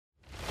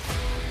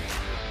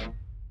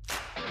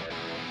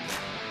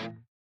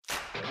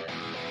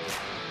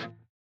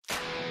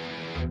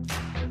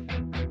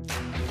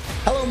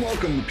Hello and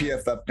welcome to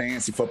PFF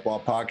Fantasy Football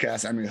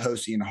Podcast. I'm your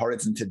host, Ian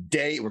Hartitz, and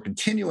today we're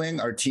continuing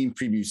our team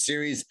preview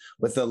series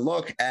with a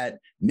look at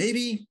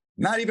maybe,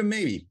 not even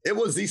maybe, it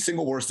was the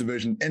single worst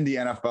division in the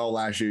NFL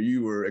last year.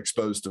 You were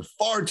exposed to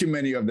far too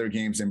many of their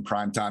games in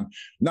primetime,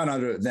 none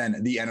other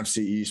than the NFC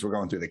East. We're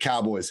going through the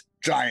Cowboys,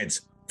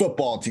 Giants,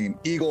 football team,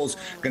 Eagles,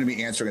 going to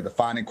be answering a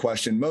defining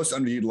question, most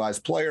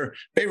underutilized player,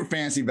 favorite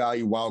fantasy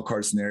value,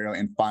 wildcard scenario,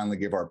 and finally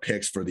give our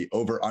picks for the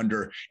over,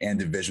 under, and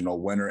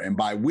divisional winner. And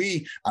by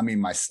we, I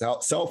mean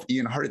myself,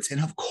 Ian Hartitz, and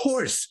of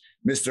course,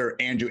 Mr.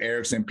 Andrew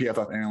Erickson,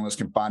 PFF analyst.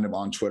 Can find him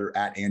on Twitter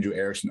at Andrew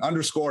Erickson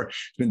 _. He's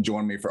been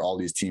joining me for all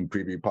these team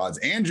preview pods.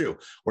 Andrew,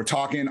 we're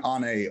talking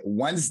on a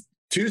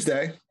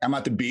Tuesday. I'm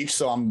at the beach,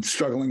 so I'm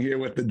struggling here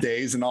with the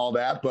days and all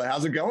that. But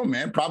how's it going,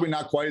 man? Probably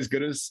not quite as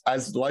good as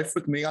life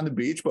with me on the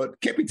beach, but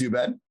can't be too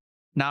bad.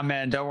 Nah,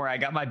 man, don't worry. I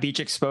got my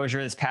beach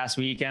exposure this past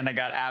weekend. I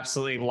got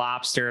absolutely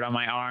lobstered on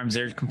my arms.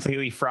 They're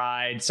completely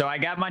fried. So I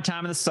got my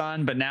time in the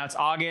sun, but now it's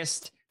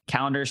August.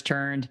 Calendar's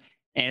turned.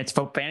 And it's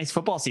fantasy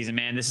football season,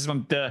 man. This is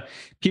when the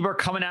people are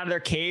coming out of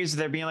their caves.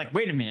 They're being like,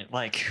 wait a minute,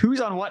 like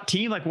who's on what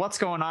team? Like what's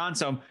going on?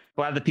 So I'm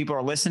glad that people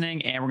are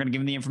listening and we're going to give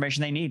them the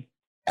information they need.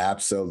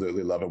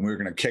 Absolutely love it. We're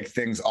going to kick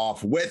things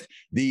off with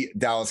the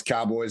Dallas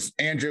Cowboys.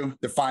 Andrew,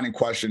 defining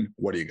question.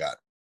 What do you got?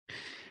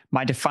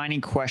 My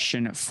defining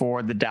question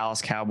for the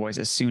Dallas Cowboys,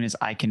 as soon as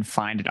I can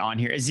find it on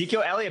here.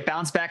 Ezekiel Elliott,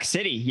 bounce back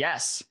city.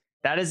 Yes,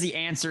 that is the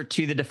answer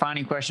to the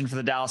defining question for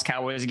the Dallas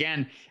Cowboys.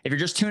 Again, if you're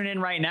just tuning in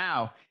right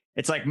now,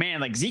 it's like, man,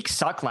 like Zeke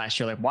sucked last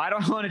year. Like, why do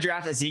I want to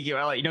draft Ezekiel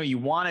Elliott? You know, you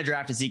want to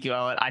draft Ezekiel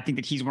Elliott. I think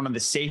that he's one of the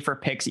safer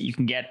picks that you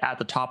can get at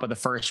the top of the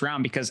first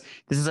round because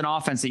this is an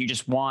offense that you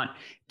just want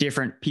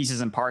different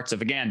pieces and parts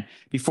of. Again,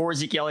 before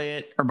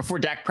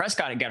Dak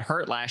Prescott got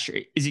hurt last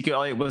year, Ezekiel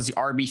Elliott was the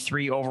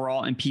RB3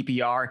 overall in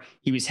PPR.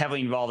 He was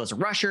heavily involved as a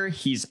rusher.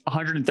 He's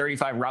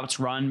 135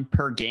 routes run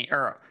per game,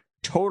 or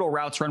total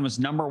routes run was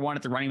number one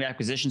at the running back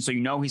position. So,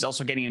 you know, he's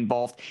also getting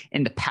involved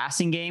in the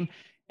passing game.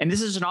 And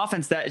this is an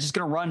offense that is just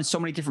going to run so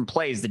many different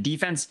plays. The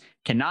defense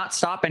cannot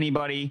stop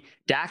anybody.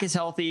 Dak is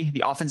healthy.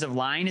 The offensive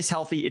line is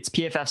healthy. It's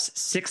PFF's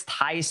sixth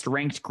highest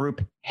ranked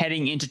group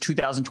heading into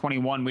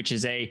 2021, which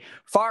is a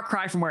far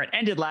cry from where it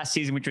ended last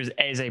season, which was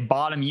as a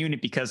bottom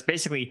unit because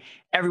basically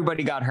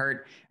everybody got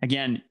hurt.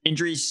 Again,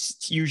 injuries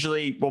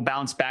usually will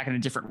bounce back in a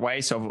different way.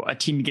 So a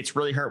team gets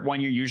really hurt one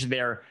year, usually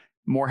they're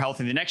more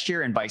healthy the next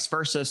year and vice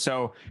versa.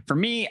 So for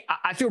me,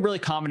 I feel really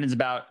confident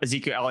about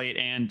Ezekiel Elliott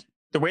and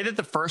the way that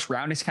the first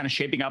round is kind of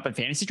shaping up in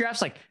fantasy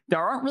drafts. Like there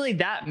aren't really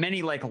that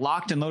many like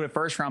locked and loaded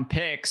first round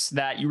picks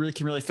that you really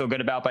can feel good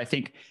about. But I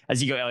think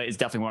Ezekiel Elliott is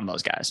definitely one of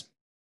those guys.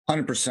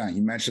 100%.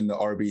 You mentioned the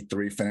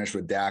RB3 finish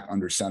with Dak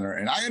under center.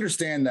 And I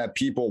understand that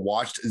people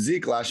watched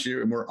Zeke last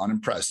year and were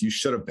unimpressed. You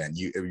should have been.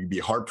 You'd be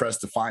hard pressed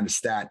to find a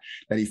stat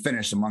that he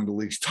finished among the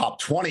league's top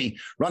 20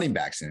 running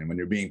backs. And when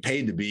you're being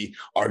paid to be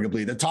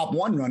arguably the top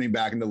one running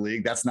back in the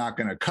league, that's not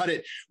going to cut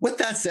it. With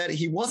that said,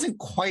 he wasn't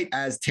quite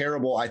as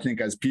terrible, I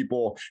think, as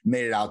people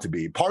made it out to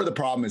be. Part of the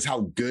problem is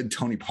how good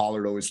Tony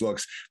Pollard always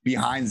looks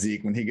behind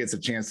Zeke when he gets a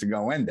chance to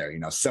go in there, you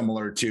know,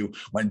 similar to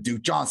when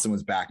Duke Johnson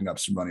was backing up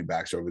some running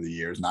backs over the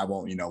years. And I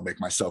won't, make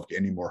myself get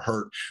any more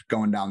hurt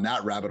going down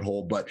that rabbit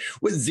hole. But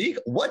with Zeke,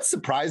 what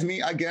surprised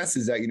me, I guess,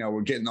 is that,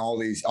 we're getting all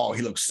these,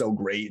 he looks so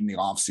great in the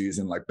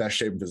offseason, like best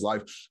shape of his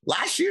life.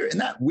 Last year in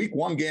that week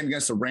one game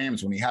against the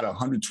Rams, when he had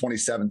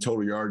 127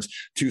 total yards,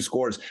 2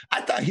 scores,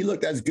 I thought he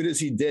looked as good as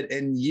he did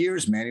in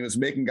years, man. He was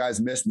making guys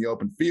miss in the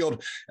open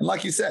field. And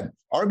like you said,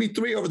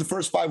 RB3 over the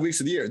first 5 weeks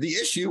of the year. The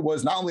issue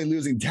was not only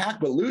losing Dak,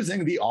 but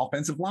losing the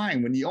offensive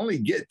line. When you only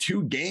get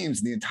 2 games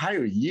in the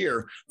entire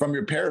year from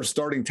your pair of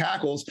starting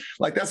tackles,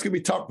 like that's going to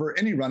be tough for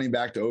any running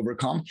back to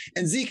overcome.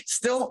 And Zeke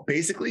still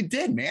basically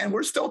did, man.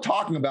 We're still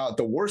talking about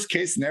the worst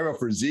case scenario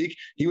for Zeke.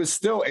 He was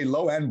still a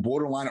low end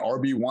borderline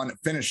RB1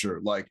 finisher.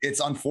 Like,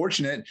 it's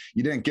unfortunate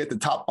you didn't get the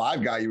top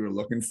 5 guy you were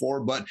looking for,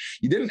 but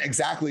you didn't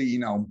exactly, you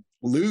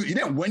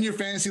didn't win your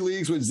fantasy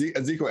leagues with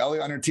Ezekiel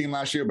Elliott on your team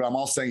last year, but I'm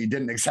also saying you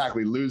didn't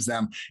exactly lose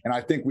them. And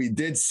I think we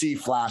did see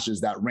flashes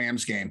that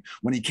Rams game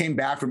when he came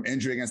back from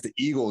injury against the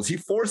Eagles. He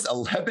forced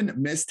 11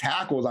 missed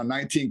tackles on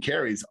 19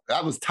 carries.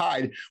 That was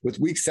tied with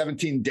week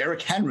 17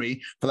 Derrick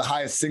Henry for the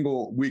highest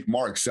single week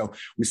mark. So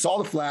we saw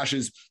the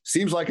flashes.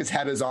 Seems like his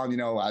head is on,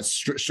 as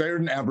straighter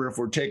than ever if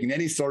we're taking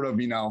any sort of,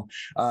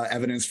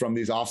 evidence from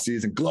these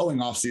glowing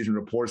offseason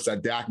reports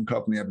that Dak and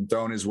company have been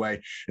thrown his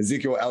way.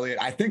 Ezekiel Elliott,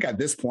 I think at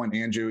this point,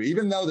 Andrew,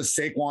 even though the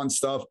Saquon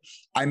stuff,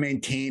 I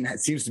maintain, it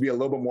seems to be a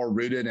little bit more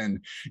rooted and,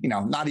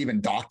 not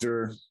even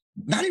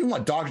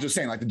what doctors are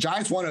saying. Like the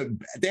Giants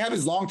they have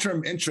his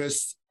long-term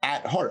interests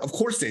at heart. Of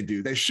course they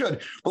do. They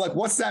should. But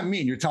what's that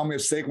mean? You're telling me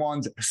if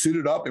Saquon's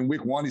suited up in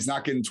week 1, he's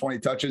not getting 20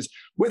 touches.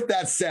 With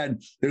that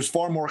said, there's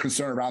far more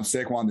concern around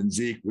Saquon than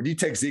Zeke. Would you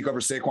take Zeke over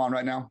Saquon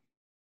right now?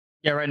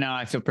 Yeah, right now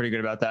I feel pretty good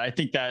about that. I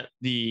think that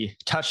the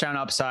touchdown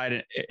upside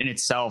in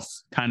itself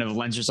kind of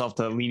lends yourself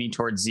to leaning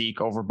towards Zeke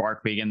over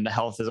Barkley, and the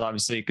health is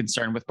obviously a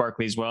concern with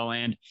Barkley as well.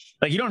 And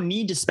you don't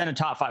need to spend a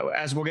top 5,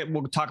 as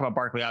we'll talk about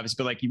Barkley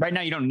obviously, but right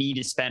now you don't need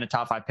to spend a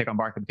top 5 pick on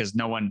Barkley because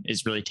no one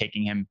is really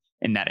taking him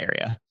in that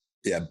area.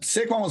 Yeah,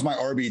 Saquon was my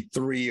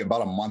RB3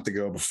 about a month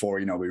ago before,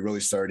 we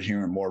really started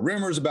hearing more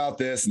rumors about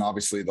this and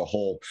obviously the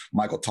whole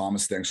Michael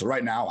Thomas thing. So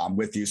right now I'm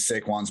with you.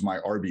 Saquon's my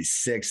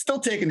RB6, still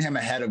taking him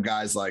ahead of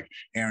guys like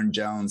Aaron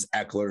Jones,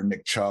 Eckler,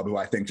 Nick Chubb, who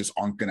I think just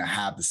aren't going to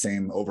have the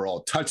same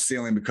overall touch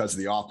ceiling because of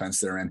the offense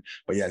they're in.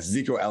 But yeah,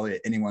 Ezekiel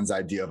Elliott, anyone's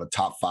idea of a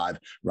top 5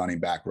 running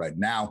back right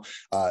now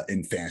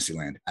in fantasy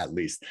land, at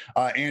least.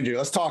 Andrew,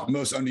 let's talk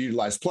most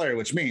underutilized player,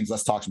 which means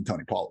let's talk some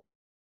Tony Pollard.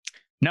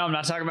 No, I'm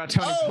not talking about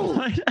Tony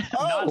Pollard.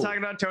 I'm not talking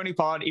about Tony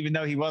Pollard, even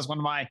though he was one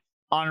of my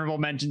honorable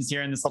mentions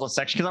here in this little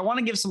section, because I want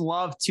to give some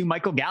love to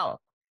Michael Gallup.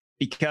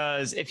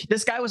 Because if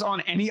this guy was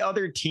on any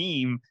other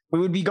team, we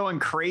would be going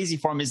crazy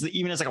for him,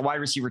 even as like a wide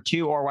receiver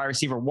 2 or wide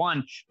receiver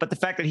 1. But the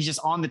fact that he's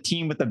just on the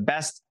team with the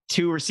best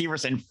 2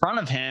 receivers in front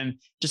of him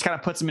just kind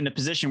of puts him in a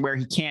position where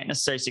he can't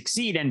necessarily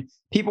succeed. And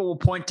people will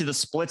point to the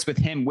splits with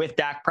him with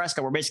Dak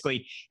Prescott, where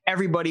basically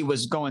everybody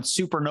was going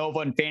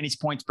supernova in fantasy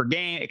points per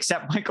game,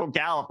 except Michael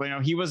Gallup.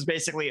 He was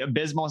basically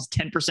abysmal,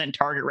 10%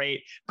 target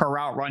rate per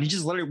route run. He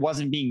just literally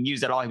wasn't being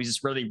used at all. He was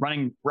just really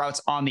running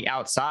routes on the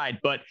outside.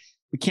 But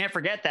we can't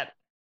forget that,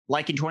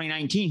 like in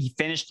 2019, he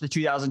finished the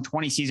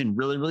 2020 season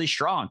really, really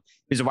strong.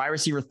 He was a wide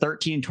receiver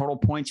 13 in total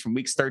points from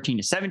weeks 13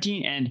 to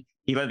 17, and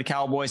he led the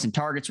Cowboys in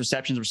targets,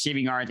 receptions,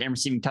 receiving yards, and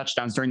receiving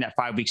touchdowns during that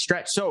 5-week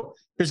stretch. So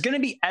there's going to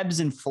be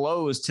ebbs and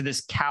flows to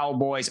this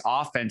Cowboys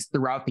offense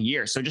throughout the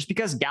year. So just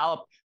because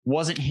Gallup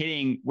wasn't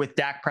hitting with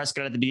Dak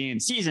Prescott at the beginning of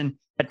the season,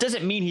 that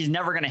doesn't mean he's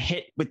never going to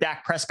hit with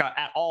Dak Prescott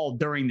at all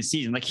during the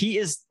season. Like, he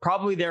is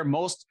probably their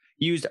most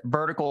used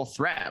vertical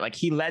threat. Like,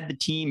 he led the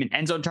team in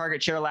end zone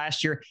target share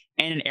last year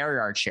and an air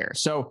yard share.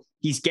 So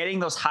he's getting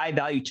those high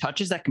value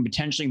touches that can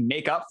potentially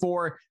make up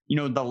for,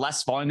 the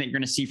less volume that you're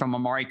going to see from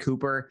Amari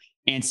Cooper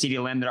and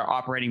CeeDee Lamb that are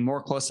operating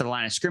more close to the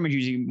line of scrimmage,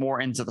 using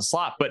more into the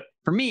slot. But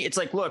for me, it's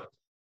like, look,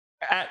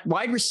 at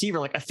wide receiver,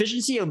 like,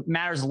 efficiency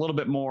matters a little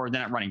bit more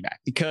than at running back,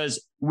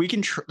 because we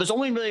can, there's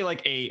only really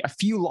like a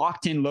few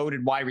locked in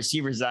loaded wide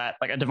receivers that,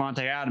 like a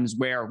Devontae Adams,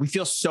 where we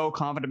feel so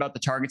confident about the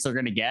targets they're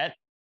going to get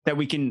that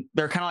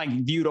they're kind of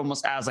like viewed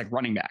almost as like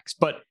running backs.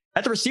 But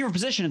at the receiver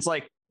position, it's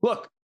like,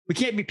 look, we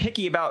can't be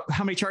picky about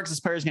how many targets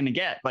this player is going to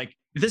get. Like,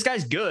 if this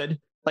guy's good,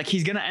 like,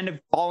 he's going to end up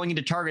falling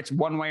into targets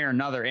one way or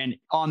another. And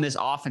on this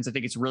offense, I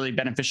think it's really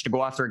beneficial to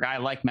go after a guy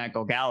like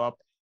Michael Gallup,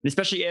 and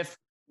especially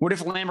what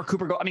if Lamb or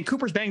Cooper go? I mean,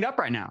 Cooper's banged up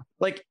right now.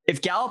 Like,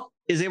 if Gallup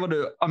is able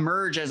to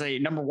emerge as a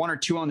number 1 or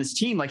 2 on this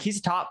team, like, he's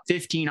a top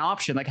 15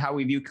 option, like how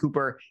we view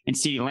Cooper and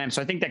CeeDee Lamb.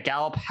 So I think that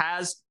Gallup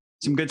has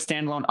some good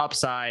standalone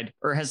upside,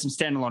 or has some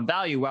standalone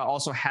value, while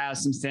also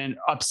has some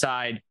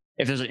upside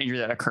if there's an injury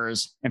that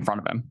occurs in front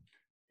of him.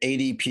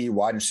 ADP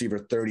wide receiver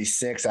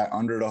 36 at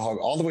Underdog,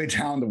 all the way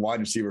down to wide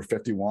receiver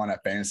 51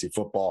 at Fantasy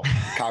Football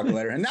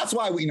Calculator. And that's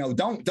why we,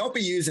 don't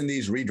be using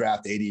these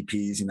redraft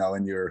ADPs,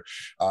 in your,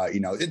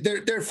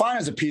 they're fine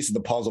as a piece of the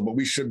puzzle, but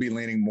we should be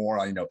leaning more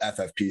on,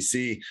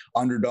 FFPC,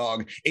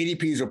 Underdog.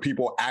 ADPs where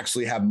people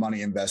actually have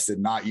money invested,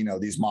 not,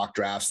 these mock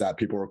drafts that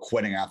people were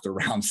quitting after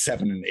round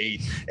 7 and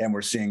 8. And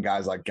we're seeing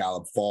guys like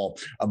Gallup fall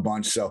a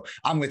bunch. So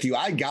I'm with you.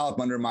 I Gallup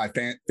under my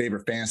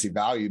favorite fantasy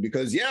value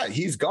because, yeah,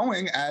 he's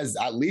going as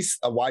at least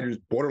a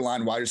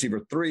borderline wide receiver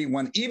 3,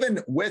 when even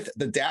with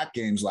the Dak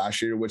games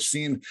last year, which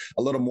seemed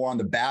a little more on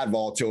the bad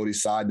volatility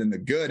side than the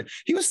good,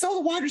 he was still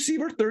the wide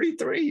receiver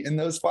 33 in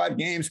those 5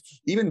 games,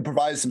 even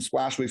provided some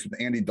splash weeks with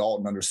Andy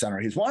Dalton under center.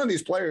 He's one of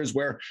these players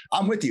where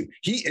I'm with you.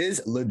 He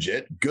is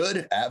legit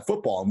good at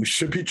football, and we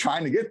should be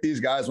trying to get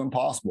these guys when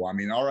possible. I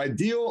mean, our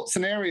ideal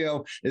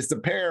scenario is to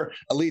pair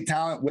elite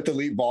talent with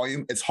elite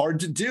volume. It's hard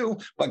to do,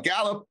 but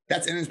Gallup,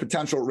 that's in his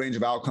potential range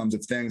of outcomes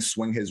if things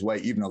swing his way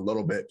even a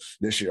little bit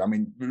this year. I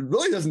mean,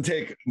 really doesn't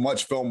take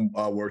much film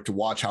work to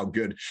watch how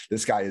good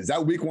this guy is.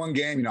 That week 1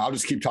 game, I'll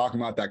just keep talking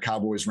about that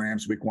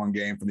Cowboys-Rams week 1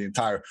 game for the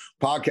entire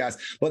podcast,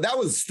 but that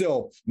was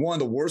still one of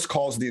the worst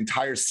calls of the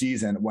entire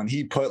season when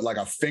he put like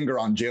a finger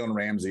on Jalen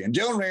Ramsey. And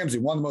Jalen Ramsey,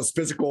 one of the most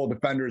physical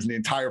defenders in the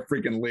entire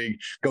freaking league,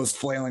 goes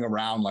flailing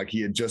around like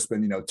he had just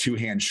been,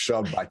 2-hand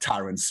shoved by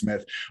Tyron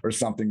Smith or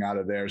something out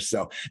of there.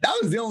 So that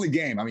was the only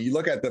game. I mean, you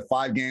look at the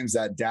 5 games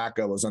that Dak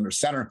was under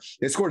center,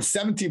 they scored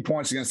 17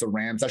 points against the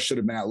Rams. That should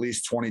have been at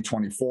least 20,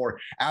 24.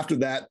 After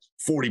that,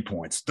 40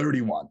 points,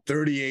 31,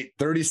 38,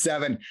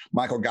 37.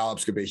 Michael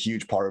Gallup's could be a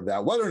huge part of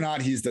that. Whether or not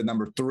he's the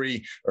number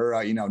 3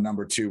 or,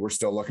 number 2, we're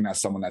still looking at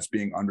someone that's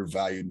being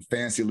undervalued in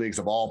fantasy leagues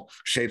of all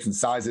shapes and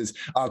sizes.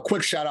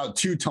 Quick shout out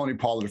to Tony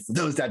Pollard. For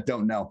those that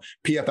don't know,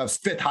 PFF's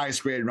 5th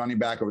highest graded running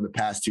back over the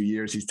past 2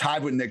 years. He's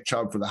tied with Nick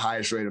Chubb for the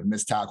highest rate of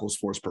missed tackles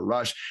forced per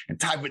rush, and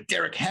tied with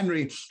Derrick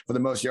Henry for the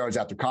most yards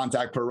after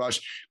contact per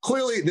rush.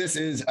 Clearly, this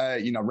is a,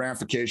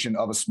 ramification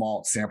of a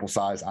small sample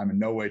size. I'm in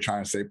no way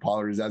trying to say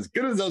Pollard is as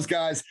good as those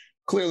guys.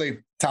 Clearly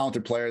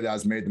talented player that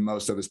has made the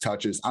most of his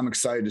touches. I'm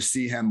excited to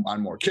see him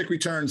on more kick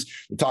returns.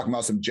 We're talking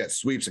about some jet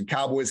sweeps and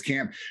Cowboys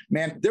camp.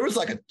 Man, there was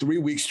like a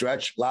 3-week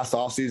stretch last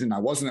offseason. I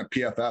wasn't at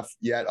PFF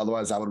yet.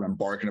 Otherwise, I would have been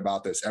barking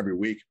about this every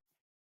week.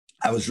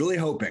 I was really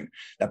hoping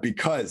that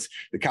because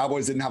the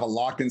Cowboys didn't have a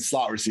locked-in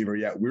slot receiver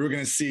yet, we were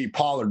going to see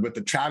Pollard with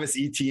the Travis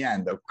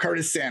Etienne, the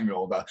Curtis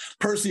Samuel, the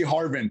Percy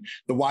Harvin,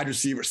 the wide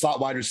receiver, slot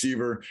wide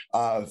receiver,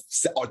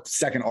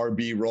 second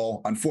RB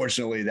role.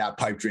 Unfortunately, that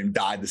pipe dream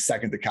died the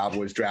second the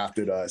Cowboys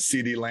drafted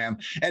CeeDee Lamb.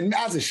 And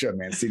as it should,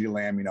 man, CeeDee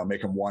Lamb,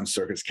 making one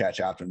circus catch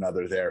after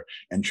another there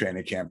in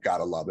training camp.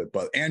 Gotta love it.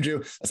 But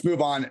Andrew, let's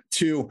move on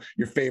to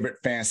your favorite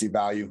fantasy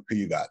value. Who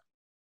you got?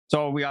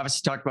 So we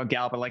obviously talked about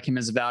Gallup. I like him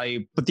as a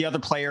value, but the other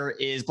player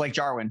is Blake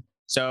Jarwin.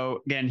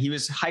 So again, he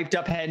was hyped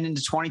up heading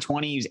into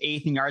 2020. He was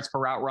 8th in yards per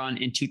route run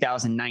in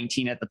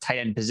 2019 at the tight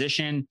end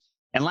position.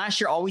 And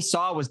last year, all we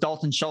saw was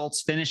Dalton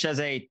Schultz finish as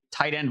a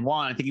tight end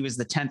 1. I think he was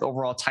the 10th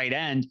overall tight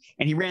end,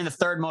 and he ran the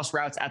 3rd most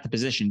routes at the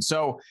position.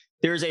 So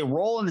there's a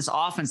role in this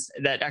offense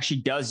that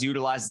actually does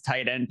utilize the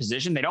tight end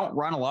position. They don't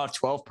run a lot of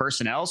 12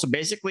 personnel. So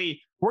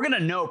basically, we're going to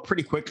know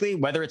pretty quickly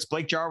whether it's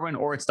Blake Jarwin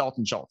or it's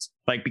Dalton Schultz,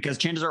 because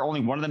chances are only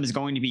one of them is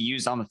going to be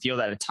used on the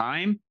field at a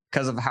time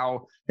because of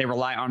how they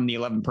rely on the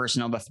 11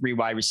 personnel, the 3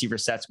 wide receiver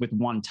sets with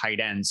 1 tight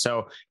end.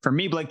 So for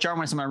me, Blake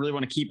Jarwin is someone I really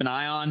want to keep an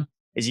eye on.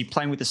 Is he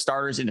playing with the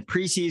starters in the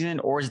preseason,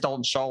 or is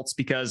Dalton Schultz?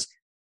 Because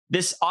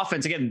this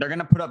offense, again, they're going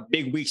to put up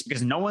big weeks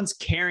because no one's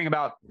caring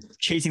about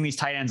chasing these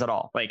tight ends at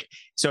all.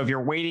 So if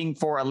you're waiting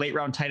for a late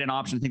round tight end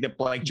option, I think that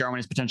Blake Jarwin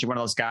is potentially one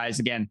of those guys.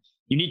 Again,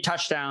 you need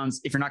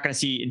touchdowns if you're not going to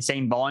see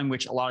insane volume,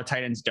 which a lot of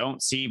tight ends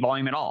don't see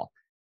volume at all.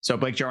 So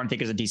Blake Jarwin, I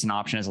think, is a decent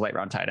option as a late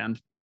round tight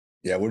end.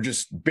 Yeah, we're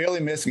just barely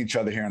missing each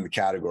other here in the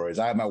categories.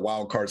 I have my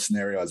wild card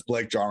scenario as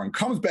Blake Jarwin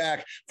comes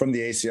back from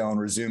the ACL and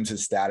resumes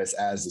his status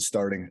as the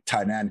starting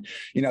tight end.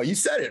 You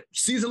said it,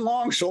 season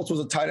long, Schultz was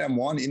a tight end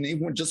 1, and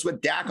even just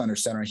with Dak under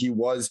center, he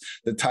was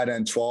the tight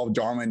end 12.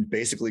 Jarwin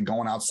basically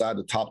going outside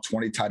the top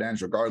 20 tight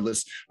ends,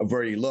 regardless of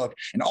where you look.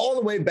 And all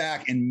the way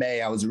back in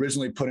May, I was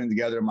originally putting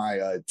together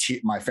my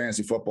my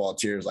fantasy football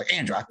tiers. Like,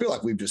 Andrew, I feel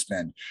like we've just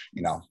been,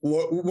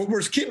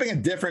 we're keeping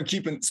it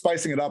different,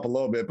 spicing it up a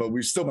little bit, but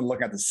we've still been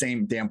looking at the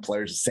same damn players,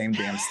 the same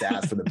damn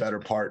stats for the better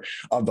part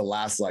of the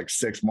last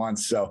 6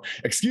 months. So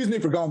excuse me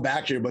for going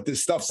back here, but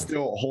this stuff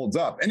still holds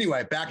up.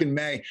 Anyway, back in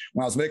May,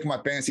 when I was making my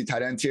fantasy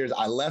tight end tiers,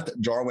 I left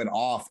Jarwin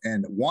off,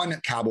 and one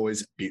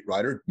Cowboys beat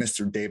writer,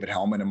 Mr. David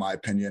Hellman, in my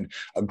opinion,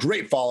 a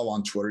great follow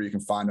on Twitter. You can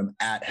find him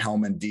at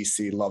Hellman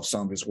DC. Love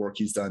some of his work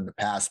he's done in the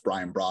past.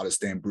 Brian Broaddus,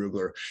 Dan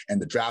Brugler,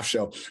 and the Draft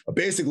Show. But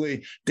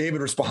basically,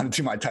 David responded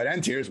to my tight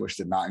end tiers, which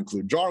did not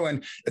include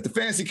Jarwin. If the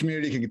fantasy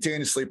community can continue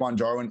to sleep on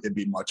Jarwin, it'd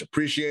be much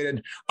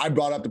appreciated. I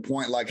brought up the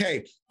point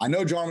hey, I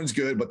know Jarwin's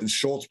good, but did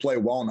Schultz play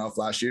well enough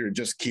last year to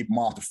just keep him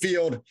off the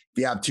field? If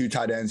you have 2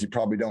 tight ends, you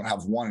probably don't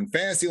have 1 in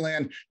fantasy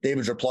land.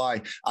 David's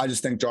reply, I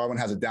just think Jarwin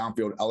has a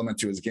downfield element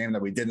to his game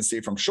that we didn't see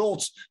from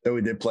Schultz, though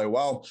he did play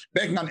well.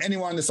 Banking on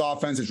anyone in this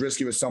offense is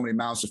risky with so many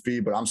mouths to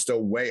feed, but I'm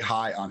still way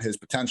high on his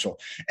potential.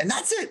 And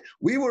that's it.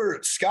 We were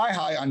sky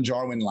high on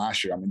Jarwin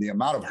last year. I mean, the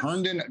amount of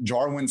Herndon,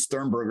 Jarwin,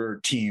 Sternberger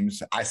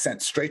teams I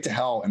sent straight to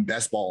hell in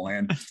best ball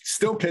land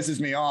still pisses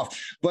me off.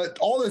 But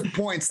all the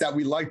points that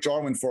we liked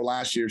Jarwin for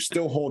last year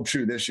still hold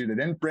true this year. They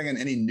didn't bring in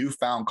any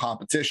newfound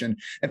competition.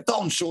 If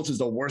Dalton Schultz is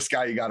the worst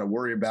guy you got to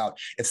worry about,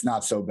 it's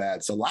not so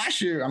bad. So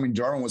last year,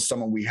 Jarwin was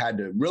someone we had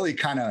to really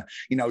kind of,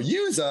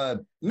 use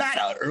not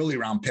an early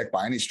round pick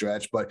by any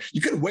stretch, but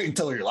you couldn't wait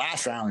until your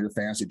last round of your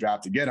fantasy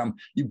draft to get him.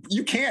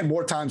 You can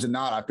more times than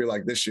not, I feel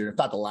like this year, if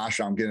not the last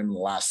round, get him in the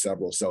last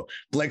several. So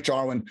Blake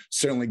Jarwin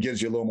certainly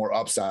gives you a little more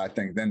upside, I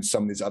think, than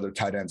some of these other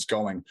tight ends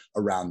going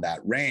around that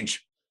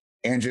range.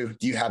 Andrew,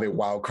 do you have a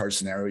wild card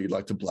scenario you'd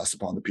like to bless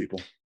upon the people?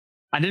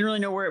 I didn't really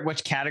know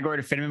which category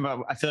to fit him in,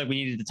 but I feel like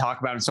we needed to talk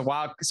about him. So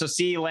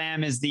CeeDee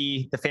Lamb is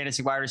the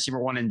fantasy wide receiver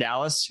 1 in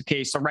Dallas.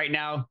 Okay, so right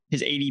now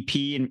his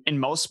ADP in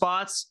most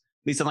spots,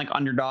 at least on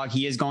underdog,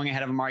 he is going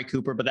ahead of Amari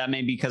Cooper, but that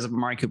may be because of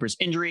Amari Cooper's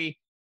injury.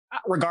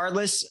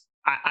 Regardless,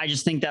 I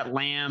just think that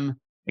Lamb,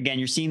 again,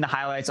 you're seeing the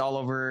highlights all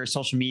over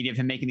social media of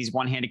him making these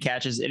one-handed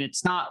catches, and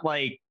it's not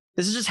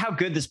this is just how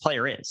good this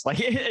player is.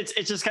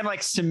 It's just kind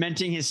of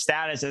cementing his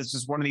status as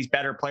just one of these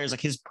better players.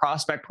 His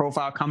prospect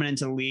profile coming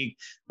into the league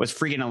was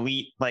freaking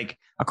elite,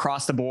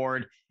 across the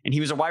board. And he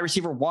was a wide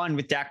receiver 1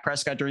 with Dak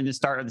Prescott during the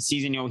start of the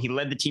season. He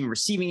led the team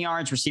receiving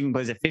yards, receiving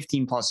plays at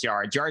 15 plus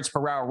yards per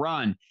route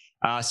run,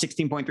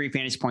 16.3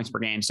 fantasy points per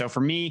game. So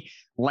for me,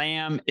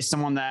 Lamb is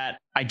someone that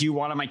I do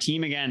want on my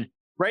team. Again,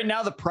 right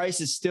now, the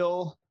price is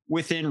still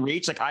within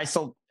reach.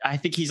 I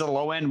think he's a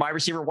low end wide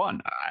receiver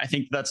 1. I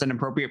think that's an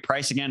appropriate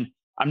price. Again,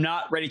 I'm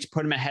not ready to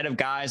put him ahead of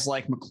guys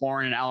like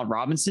McLaurin and Allen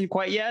Robinson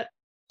quite yet.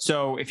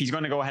 So if he's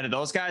going to go ahead of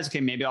those guys,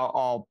 okay, maybe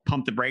I'll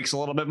pump the brakes a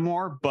little bit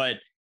more. But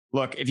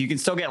look, if you can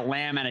still get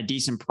Lamb at a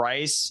decent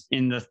price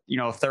in the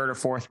 3rd or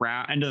 4th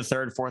round, into the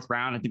 3rd or 4th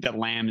round, I think that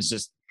Lamb is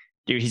just,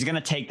 dude, he's going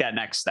to take that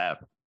next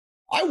step.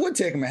 I would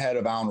take him ahead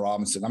of Allen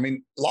Robinson. I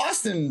mean,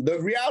 Loston, the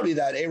reality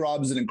that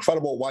A-Rob is an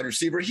incredible wide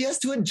receiver, he has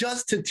to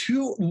adjust to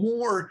 2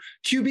 more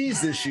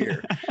QBs this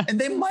year. And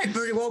they might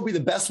very well be the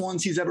best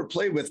ones he's ever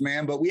played with,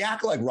 man. But we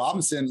act like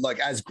Robinson, like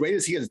as great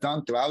as he has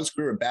done throughout his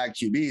career with bad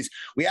QBs,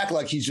 we act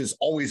like he's just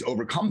always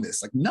overcome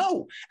this. Like,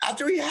 no,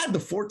 after he had the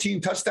 14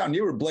 touchdown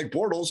year with Blake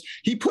Bortles,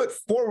 he put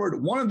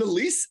forward one of the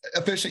least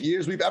efficient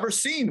years we've ever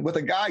seen with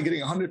a guy getting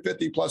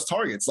 150 plus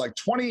targets. Like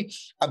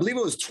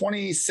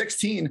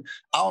 2016,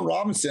 Allen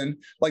Robinson,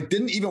 like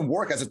didn't even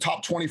work as a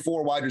top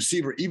 24 wide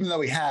receiver, even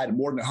though he had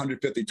more than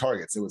 150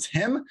 targets. It was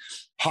him,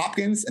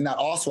 Hopkins in that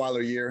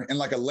Osweiler year, and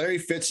like a Larry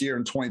Fitz year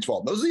in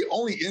 2012. Those are the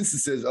only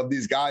instances of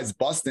these guys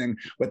busting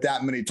with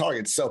that many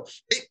targets. So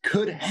it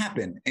could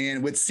happen.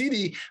 And with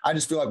CD, I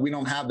just feel like we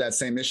don't have that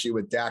same issue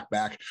with Dak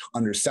back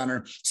under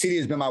center. CD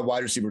has been my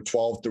wide receiver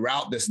 12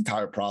 throughout this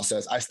entire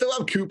process. I still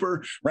have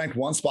Cooper ranked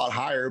 1 spot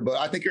higher, but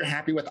I think you're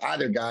happy with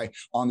either guy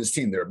on this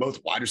team. They're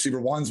both wide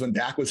receiver 1s when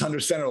Dak was under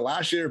center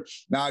last year.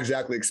 Not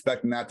exactly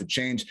expecting that to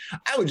change.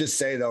 I would just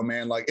say though,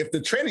 man, like if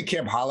the training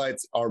camp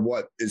highlights are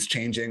what is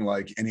changing,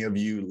 like any of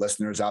you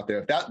listeners out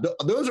there,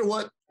 if those are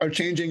what are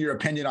changing your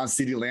opinion on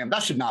CeeDee Lamb,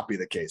 that should not be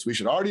the case. We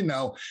should already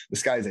know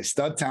this guy is a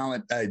stud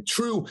talent, a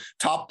true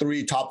top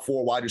 3, top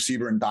 4 wide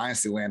receiver in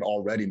dynasty land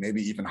already,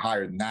 maybe even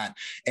higher than that.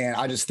 And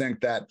I just think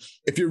that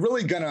if you're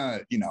really gonna,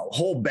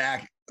 hold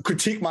back,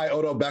 critique my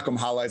Odell Beckham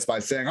highlights by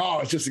saying,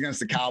 oh, it's just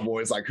against the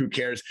Cowboys, like who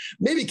cares?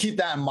 Maybe keep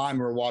that in mind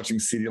when we're watching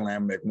CeeDee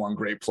Lamb make one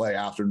great play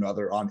after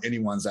another on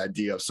anyone's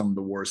idea of some of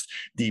the worst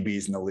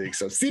DBs in the league.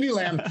 So CeeDee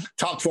Lamb,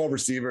 top 12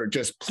 receiver,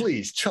 just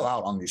please chill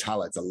out on these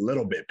highlights a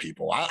little bit,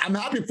 people. I'm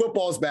happy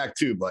football's back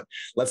too, but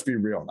let's be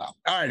real now.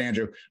 All right,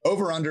 Andrew,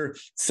 over under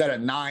set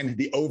at 9.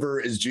 The over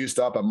is juiced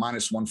up at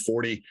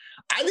 -140.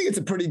 I think it's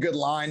a pretty good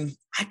line.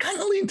 I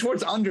kind of lean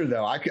towards under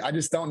though. I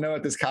just don't know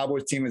if this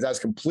Cowboys team is as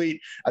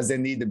complete as they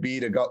need to be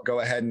to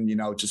go ahead and,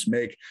 just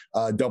make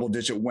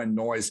double-digit win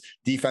noise.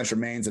 Defense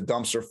remains a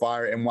dumpster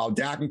fire. And while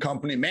Dak and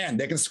company, man,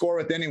 they can score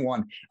with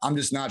anyone. I'm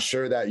just not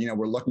sure that,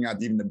 we're looking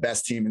at even the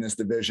best team in this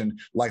division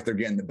like they're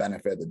getting the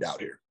benefit of the doubt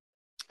here.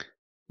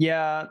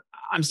 Yeah,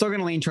 I'm still going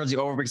to lean towards the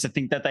over because I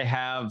think that they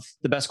have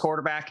the best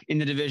quarterback in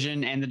the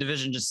division, and the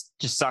division just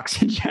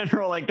sucks in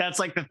general. Like that's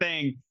like the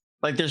thing.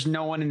 Like there's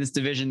no one in this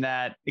division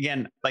that,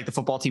 again, like the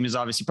football team is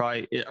obviously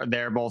probably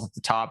they're both at the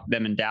top,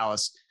 them in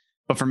Dallas.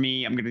 But for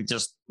me, I'm going to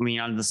just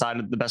lean on the side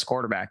of the best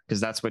quarterback because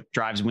that's what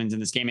drives wins in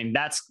this game. And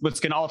that's what's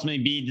going to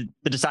ultimately be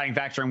the deciding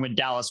factor in when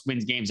Dallas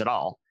wins games at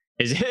all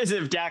is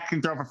if Dak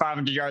can throw for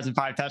 500 yards and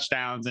 5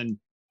 touchdowns and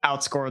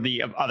outscore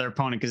the other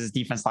opponent because his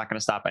defense is not going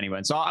to stop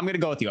anyone. So I'm going to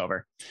go with the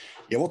over.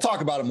 Yeah, we'll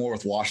talk about it more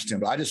with Washington,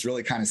 but I just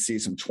really kind of see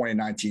some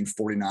 2019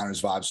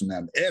 49ers vibes from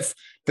them. If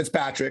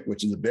Fitzpatrick,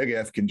 which is a big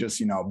if, can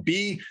just,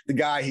 be the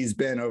guy he's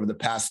been over the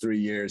past 3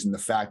 years, and the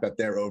fact that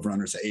their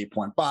over-unders at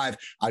 8.5,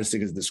 I just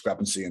think is a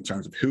discrepancy in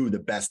terms of who the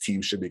best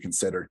team should be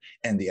considered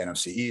in the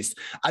NFC East.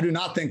 I do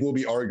not think we'll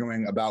be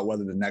arguing about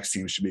whether the next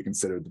team should be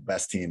considered the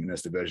best team in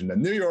this division. The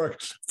New York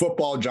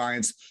Football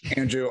Giants,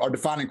 Andrew, our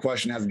defining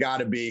question has got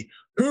to be,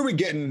 who are we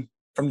getting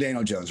from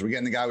Daniel Jones? We're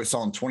getting the guy we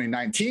saw in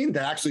 2019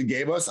 that actually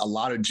gave us a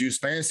lot of juice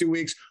fantasy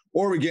weeks,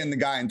 or we're getting the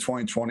guy in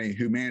 2020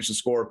 who managed to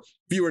score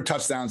fewer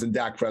touchdowns than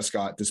Dak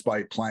Prescott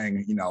despite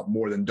playing,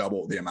 more than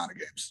double the amount of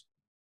games.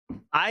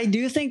 I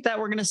do think that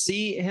we're going to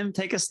see him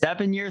take a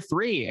step in year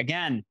 3.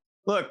 Again,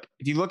 look,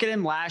 if you look at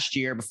him last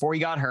year before he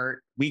got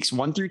hurt, weeks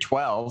 1 through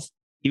 12,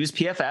 he was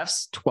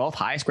PFF's 12th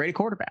highest graded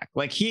quarterback.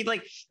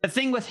 The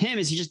thing with him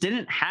is he just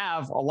didn't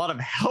have a lot of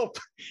help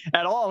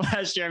at all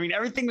last year. I mean,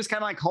 everything was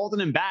kind of like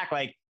holding him back.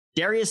 Like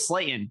Darius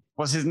Slayton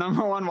was his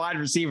number 1 wide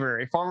receiver,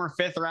 a former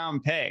 5th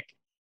round pick.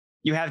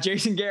 You have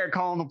Jason Garrett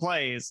calling the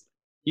plays.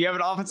 You have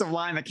an offensive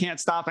line that can't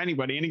stop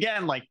anybody. And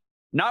again, like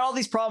not all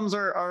these problems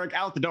are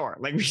out the door.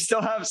 Like we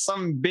still have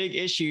some big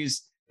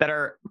issues that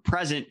are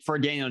present for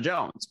Daniel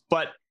Jones,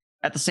 but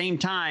at the same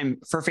time,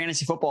 for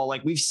fantasy football,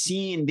 like we've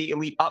seen the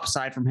elite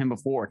upside from him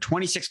before.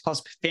 26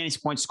 plus fantasy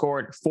points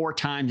scored 4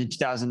 times in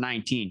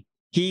 2019.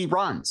 He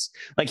runs.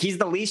 Like he's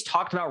the least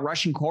talked about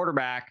rushing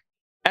quarterback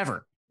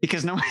ever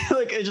because no,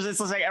 like it's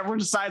like everyone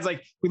decides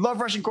like we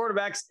love rushing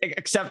quarterbacks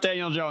except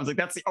Daniel Jones. Like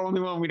that's the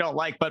only one we don't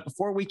like. But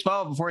before week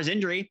 12, before his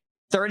injury,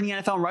 3rd in the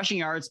NFL in rushing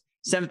yards,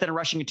 7th in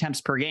rushing attempts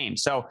per game.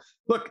 So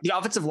look, the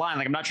offensive line,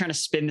 like I'm not trying to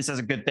spin this as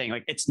a good thing.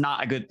 Like it's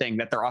not a good thing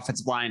that their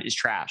offensive line is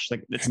trash.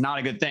 Like it's not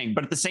a good thing.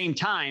 But at the same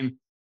time,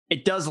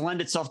 it does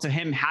lend itself to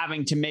him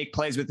having to make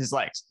plays with his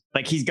legs.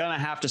 Like he's going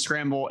to have to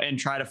scramble and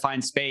try to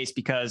find space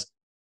because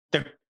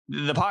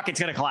the pocket's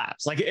going to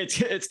collapse. Like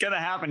it's going to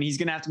happen. He's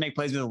going to have to make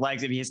plays with his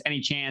legs if he has any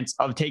chance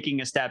of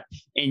taking a step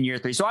in year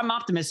 3. So I'm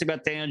optimistic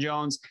about Daniel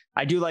Jones.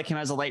 I do like him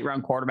as a late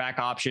round quarterback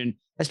option,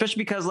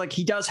 especially because like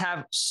he does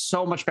have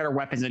so much better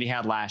weapons than he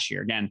had last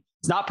year. Again,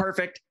 it's not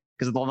perfect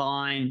because of the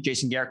line,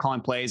 Jason Garrett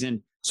calling plays.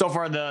 And so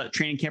far the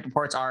training camp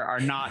reports are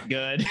not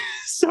good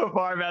so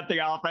far about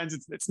the offense.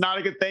 It's not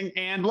a good thing.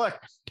 And look,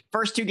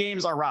 first 2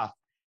 games are rough.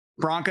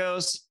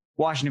 Broncos,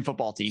 Washington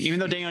football team, even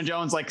though Daniel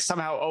Jones like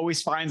somehow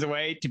always finds a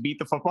way to beat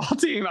the football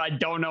team. I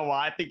don't know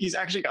why. I think he's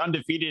actually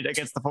undefeated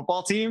against the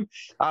football team.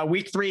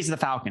 Week 3 is the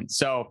Falcons.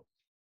 So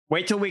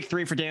wait till week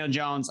 3 for Daniel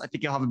Jones. I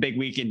think he'll have a big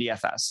week in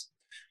DFS.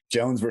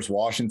 Jones versus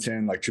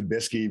Washington, like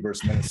Trubisky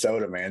versus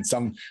Minnesota, man.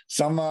 Some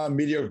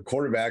mediocre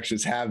quarterbacks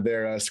just have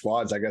their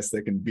squads, I guess,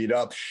 they can beat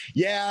up.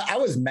 Yeah, I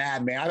was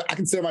mad, man. I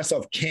consider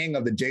myself king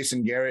of the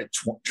Jason Garrett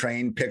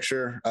train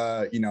picture,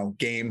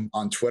 game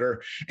on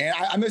Twitter. And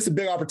I missed a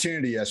big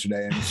opportunity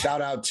yesterday. And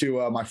shout out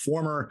to my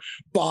former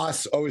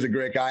boss, always a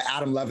great guy,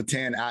 Adam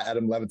Levitan, at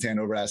Adam Levitan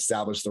over at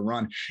Establish the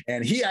Run.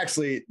 And he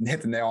actually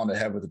hit the nail on the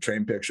head with the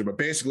train picture. But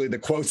basically, the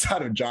quotes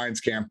out of Giants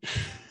camp: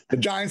 the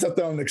Giants have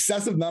thrown an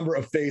excessive number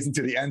of fades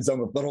into the end zone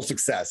with little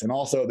success. And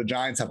also the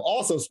Giants have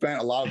also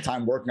spent a lot of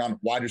time working on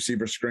wide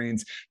receiver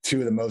screens, 2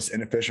 of the most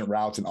inefficient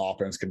routes an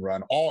offense can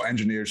run, all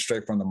engineered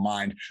straight from the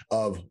mind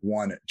of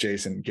one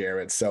Jason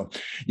Garrett. So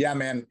yeah,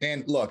 man.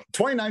 And look,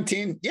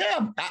 2019,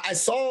 yeah, I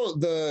saw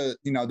the,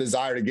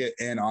 desire to get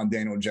in on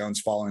Daniel Jones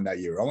following that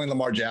year. Only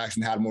Lamar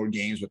Jackson had more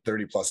games with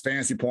 30 plus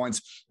fantasy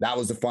points. That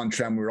was the fun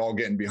trend we were all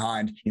getting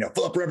behind.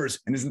 Phillip Rivers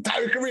in his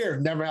entire career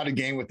never had a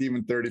game with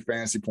even 30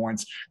 fantasy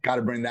points. Got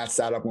to bring that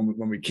stat up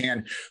when we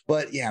can.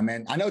 But yeah,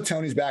 man, I know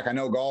Tony's back. I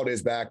know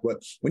Galladay's back.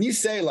 But when you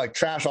say like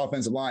trash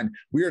offensive line,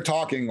 we are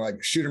talking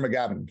like Shooter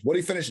McGavin. What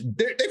he finished,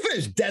 they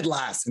finished dead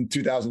last in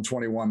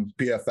 2021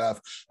 PFF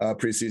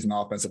preseason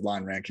offensive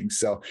line rankings.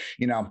 So,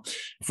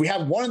 if we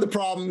have one of the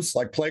problems,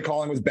 like play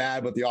calling was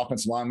bad, but the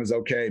offensive line was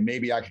okay,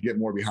 maybe I could get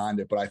more behind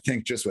it. But I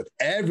think just with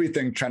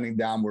everything trending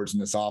downwards in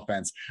this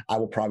offense, I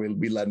will probably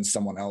be letting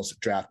someone else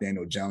draft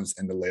Daniel Jones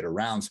in the later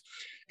rounds.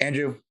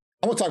 Andrew,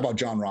 I want to talk about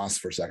John Ross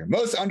for a second.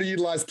 Most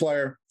underutilized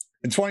player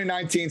in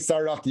 2019,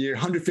 started off the year,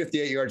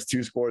 158 yards,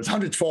 2 scores,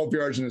 112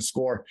 yards in his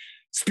score.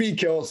 Speed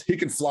kills. He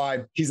can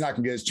fly. He's not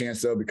going to get his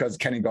chance, though, because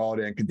Kenny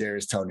Galladay and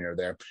Kadarius Toney are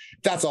there.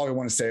 If that's all we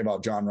want to say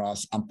about John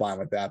Ross, I'm fine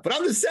with that. But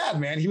I'm just sad,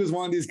 man. He was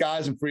one of these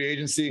guys in free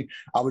agency.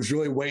 I was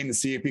really waiting to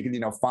see if he could,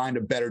 find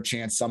a better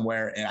chance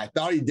somewhere. And I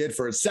thought he did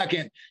for a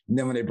second. And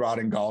then when they brought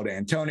in Galladay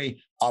and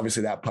Toney,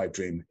 obviously that pipe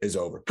dream is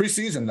over.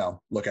 Preseason,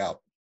 though, look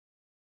out.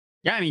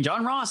 Yeah,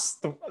 John Ross,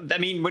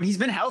 when he's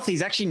been healthy,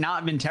 he's actually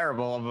not been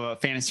terrible of a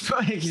fantasy.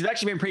 He's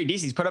actually been pretty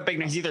decent. He's put up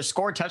he's either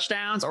scored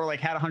touchdowns or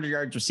had 100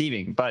 yards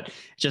receiving, but it's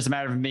just a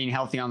matter of him being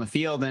healthy on the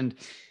field. And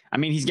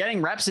he's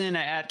getting reps in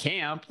at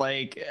camp.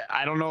 I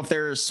don't know if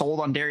they're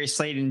sold on Darius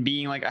Slayton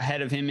being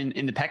ahead of him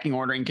in the pecking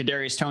order. And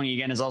Kadarius Toney,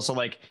 again, is also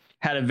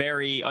had a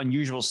very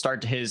unusual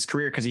start to his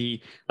career because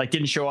he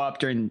didn't show up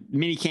during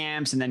mini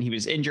camps, and then he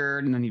was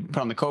injured, and then he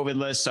put on the COVID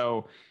list.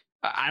 So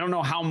I don't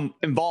know how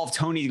involved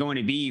Toney's going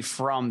to be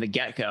from the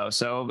get-go.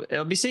 So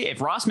it'll be see if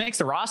Ross makes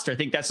the roster. I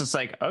think that's just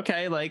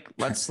okay,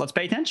 let's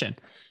pay attention.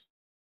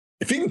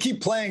 If he can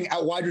keep playing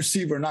at wide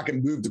receiver and not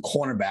get moved to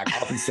cornerback,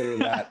 I'll consider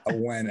that a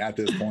win at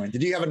this point.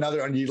 Did you have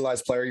another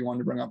unutilized player you wanted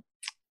to bring up?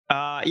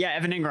 Yeah,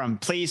 Evan Ingram.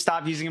 Please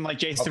stop using him like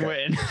Jason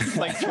Witten.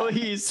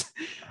 Please.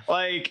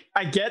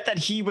 I get that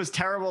he was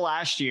terrible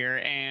last year.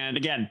 And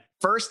again,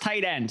 first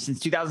tight end since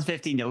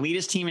 2015 to lead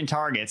his team in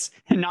targets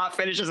and not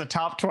finish as a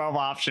top 12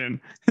 option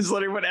is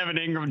literally what Evan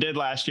Ingram did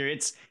last year.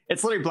 It's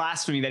literally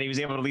blasphemy that he was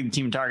able to lead the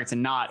team in targets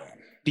and not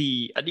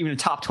be even a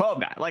top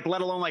 12 guy. Let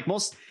alone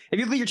most, if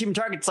you lead your team in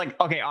targets,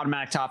 okay,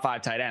 automatic top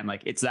 5 tight end.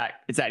 It's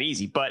that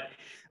easy. But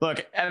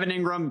look, Evan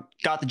Ingram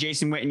got the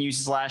Jason Witten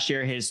uses last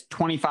year. His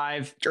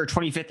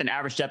 25th in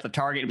average depth of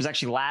target. It was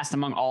actually last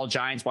among all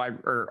Giants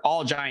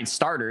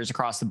starters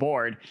across the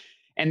board.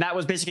 And that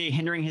was basically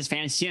hindering his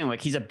fantasy ceiling.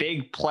 He's a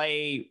big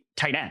play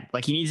tight end.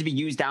 He needs to be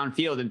used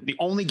downfield. And the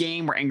only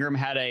game where Ingram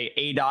had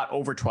a dot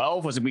over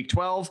 12 was in week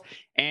 12.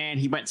 And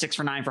he went 6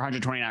 for 9 for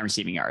 129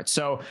 receiving yards.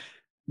 So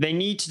they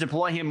need to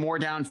deploy him more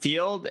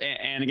downfield.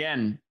 And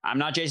again, I'm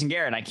not Jason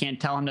Garrett. I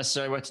can't tell him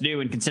necessarily what to do.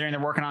 And considering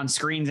they're working on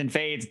screens and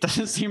fades, it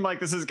doesn't seem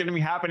like this is going to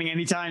be happening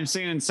anytime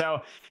soon.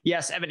 So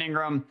yes, Evan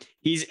Ingram,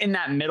 he's in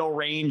that middle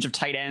range of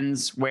tight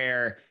ends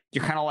where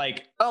you're kind of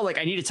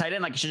I need a tight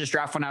end. I should just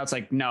draft one out.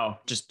 It's no,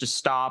 just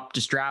stop,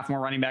 just draft more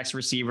running backs and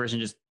receivers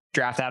and just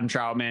draft Adam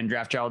Troutman,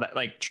 draft Joe,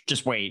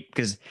 just wait,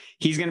 because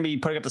he's going to be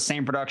putting up the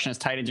same production as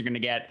tight ends you're going to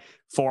get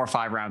 4 or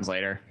 5 rounds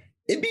later.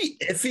 It'd be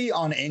iffy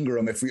on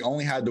Ingram if we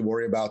only had to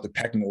worry about the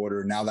pecking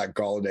order now that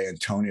Galladay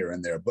and Toney are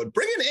in there. But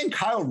bringing in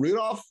Kyle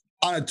Rudolph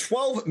on a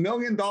 $12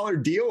 million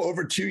deal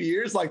over 2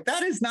 years,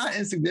 that is not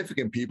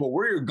insignificant, people.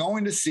 We're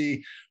going to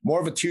see more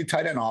of a 2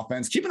 tight end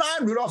offense. Keep an eye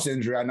on Rudolph's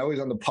injury. I know he's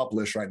on the PUP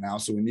list right now,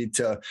 so we need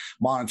to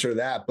monitor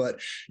that. But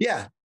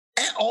yeah,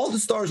 all the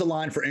stars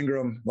aligned for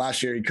Ingram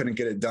last year. He couldn't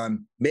get it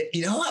done.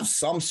 He'll have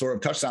some sort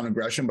of touchdown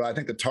aggression, but I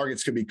think the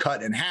targets could be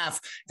cut in half.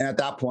 And at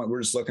that point,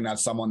 we're just looking at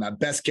someone that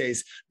best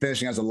case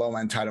finishing as a low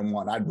end tight end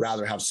 1. I'd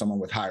rather have someone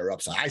with higher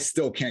upside. I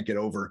still can't get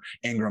over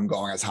Ingram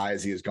going as high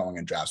as he is going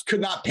in drafts.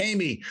 Could not pay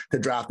me to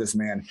draft this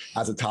man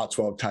as a top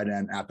 12 tight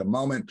end at the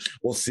moment.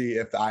 We'll see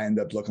if I end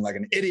up looking like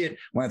an idiot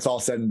when it's all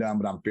said and done,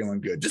 but I'm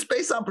feeling good. Just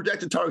based on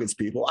projected targets,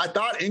 people. I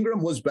thought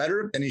Ingram was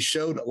better than he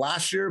showed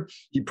last year.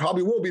 He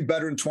probably will be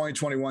better in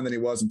 2021 than he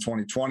was in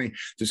 2020.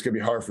 Just going to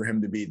be hard for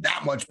him to be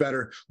that much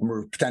better when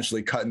we're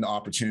potentially cutting the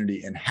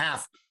opportunity in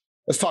half.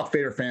 Let's talk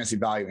favorite fantasy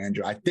value,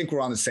 Andrew. I think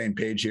we're on the same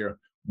page here.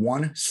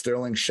 One,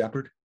 Sterling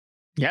Shepard.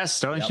 Yes,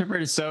 Sterling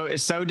Shepard is so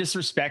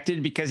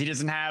disrespected because he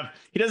doesn't have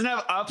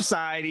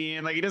upside,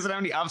 and like he doesn't have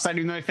any upside,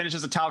 even though he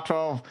finishes a top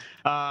 12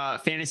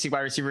 fantasy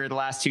wide receiver the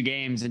last 2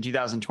 games in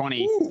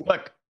 2020. Ooh.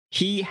 Look,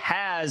 he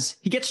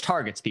gets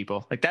targets,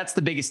 people. Like that's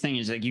the biggest thing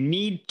is like you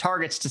need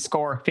targets to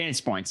score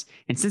fantasy points.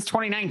 And since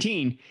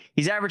 2019,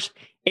 he's averaged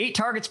 8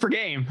 targets per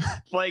game.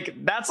 Like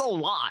that's a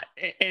lot.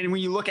 And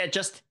when you look at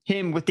just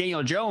him with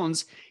Daniel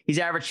Jones, he's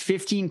averaged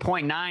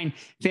 15.9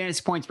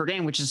 fantasy points per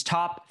game, which is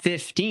top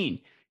 15.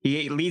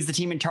 He leads the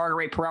team in target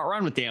rate per out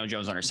run with Daniel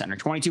Jones under center,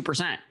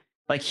 22%.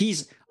 Like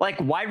he's like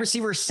wide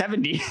receiver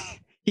 70.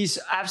 He's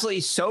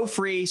absolutely so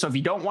free. So if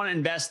you don't want to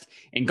invest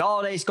in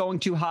Galladay's going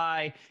too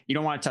high, you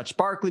don't want to touch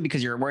Barkley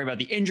because you're worried about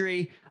the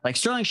injury. Like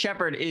Sterling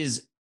Shepard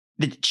is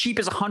the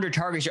cheapest 100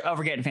 targets you'll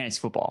ever get in fantasy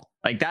football.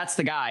 Like that's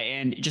the guy.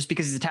 And just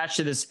because he's attached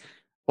to this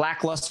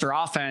lackluster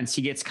offense,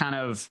 he gets kind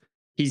of,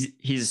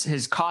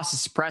 his cost is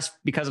suppressed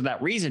because of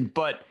that reason.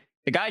 But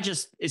the guy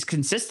just is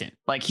consistent.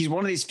 Like he's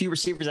one of these few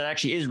receivers that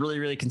actually is really,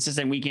 really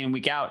consistent week in and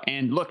week out.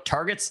 And look,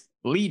 targets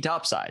lead to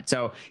upside.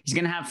 So he's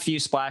going to have a few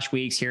splash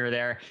weeks here or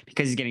there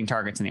because he's getting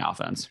targets in the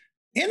offense.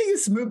 And he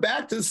gets to move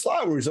back to the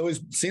slot where he's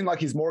always seemed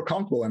like he's more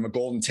comfortable and with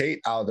Golden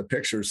Tate out of the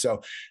picture.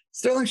 So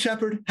Sterling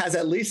Shepard has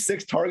at least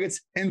 6 targets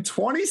in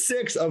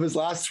 26 of his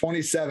last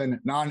 27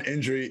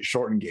 non-injury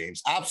shortened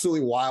games.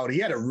 Absolutely wild. He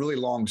had a really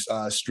long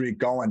streak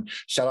going.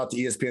 Shout out to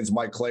ESPN's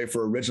Mike Clay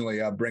for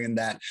originally bringing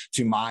that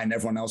to mine,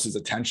 everyone else's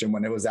attention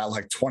when it was at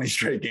like 20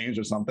 straight games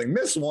or something.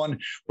 Missed one,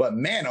 but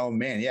man, oh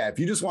man. Yeah, if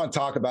you just want to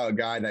talk about a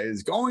guy that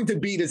is going to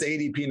beat his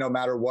ADP no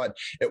matter what,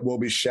 it will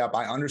be Shep.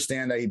 I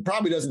understand that he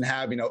probably doesn't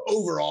have,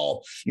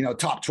 overall,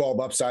 top 12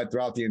 upside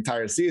throughout the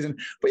entire season.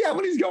 But yeah,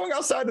 when he's going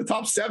outside the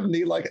top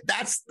 70, like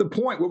that's the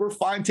point where we're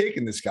fine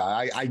taking this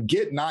guy. I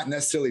get not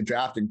necessarily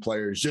drafting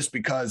players just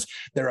because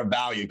they're a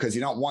value, because you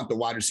don't want the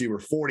wide receiver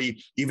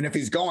 40, even if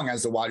he's going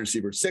as the wide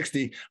receiver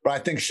 60. But I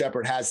think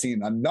Shepard has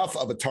seen enough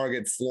of a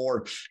target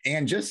floor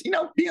and just,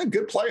 being a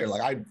good player.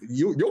 Like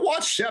you'll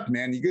watch Shep,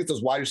 man. You get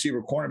those wide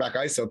receiver cornerback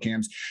ISO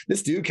cams.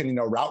 This dude can,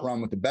 route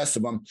run with the best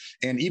of them.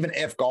 And even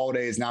if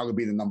Galladay is now going to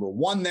be the number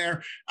 1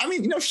 there, I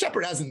mean,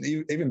 Shepard hasn't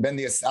even been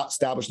the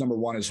established number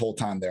 1 his whole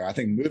time there. I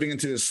think moving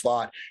into the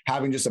slot,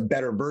 having just a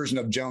better version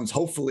of Jones,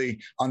 hopefully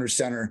under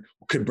center,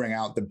 could bring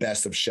out the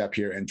best of Shep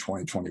here in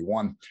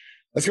 2021.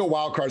 Let's go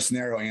wild card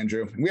scenario,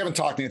 Andrew. We haven't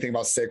talked anything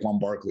about Saquon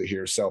Barkley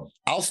here, so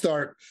I'll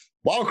start.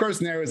 Wild card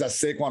scenario is that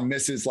Saquon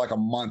misses like a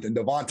month and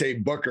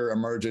Devontae Booker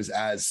emerges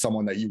as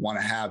someone that you want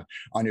to have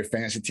on your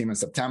fantasy team in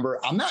September.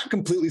 I'm not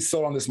completely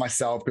sold on this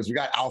myself because we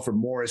got Alfred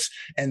Morris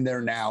in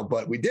there now,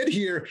 but we did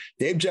hear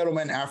Dave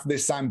Gettleman, after they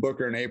signed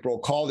Booker in April,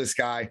 call this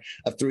guy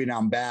a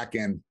 3-down back.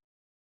 And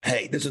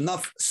hey, there's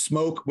enough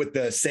smoke with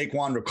the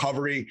Saquon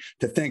recovery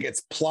to think it's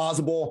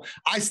plausible.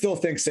 I still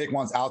think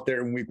Saquon's out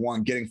there in week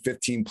 1 getting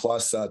 15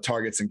 plus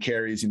targets and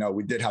carries.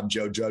 We did have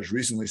Joe Judge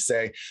recently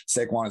say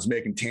Saquon is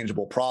making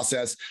tangible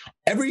process.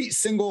 Every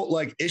single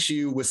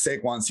issue with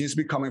Saquon seems to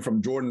be coming from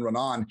Jordan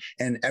Renan.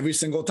 And every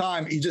single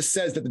time he just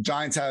says that the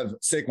Giants have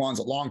Saquon's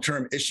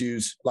long-term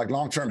issues, like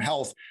long-term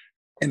health,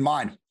 in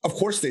mind. Of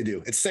course they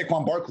do. It's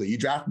Saquon Barkley. You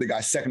drafted the guy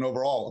 2nd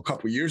overall a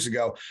couple of years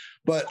ago,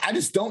 but I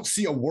just don't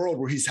see a world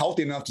where he's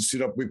healthy enough to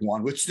suit up week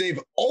 1, which they've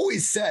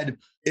always said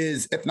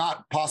is, if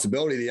not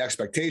possibility, the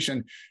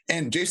expectation.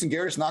 And Jason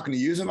Garrett's not going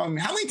to use him. I mean,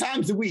 how many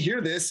times did we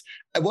hear this?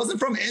 It wasn't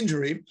from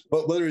injury,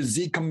 but whether it's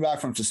Zeke coming back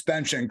from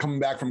suspension, coming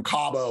back from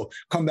Cabo,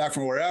 coming back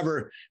from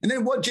wherever. And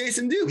then what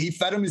Jason do? He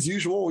fed him his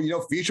usual,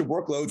 feature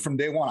workload from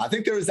day 1. I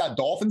think there was that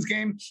Dolphins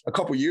game a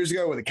couple of years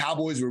ago where the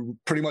Cowboys were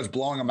pretty much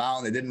blowing them out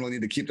and they didn't really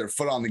need to keep their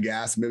foot on the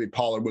gas. Maybe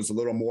Pollard was a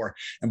little more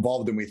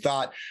involved than we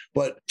thought,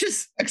 but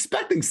just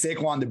expecting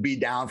Saquon to be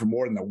down for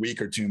more than a week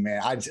or 2,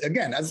 man.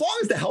 Again, as long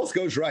as the health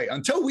goes right,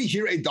 until we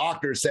hear a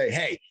doctor say,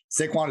 hey,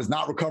 Saquon is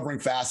not recovering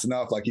fast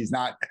enough, like he's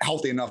not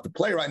healthy enough to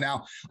play right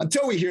now.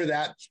 Until we hear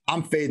that,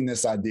 I'm fading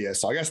this idea.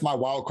 So I guess my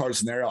wild card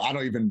scenario, I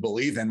don't even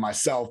believe in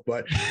myself,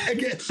 but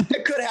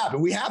it could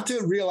happen. We have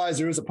to realize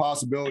there is a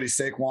possibility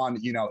Saquon,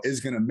 is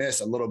going to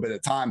miss a little bit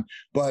of time,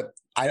 but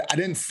I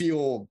didn't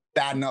feel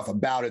bad enough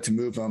about it to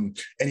move him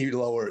any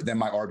lower than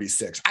my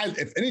RB6.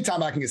 If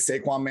anytime I can get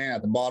Saquon, man,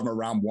 at the bottom of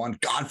round 1,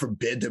 God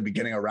forbid the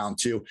beginning of round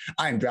 2,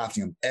 I am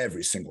drafting him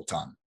every single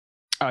time.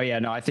 Oh yeah,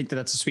 no, I think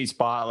that's a sweet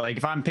spot. Like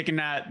if I'm picking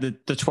at the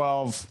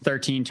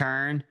 12-13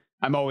 turn,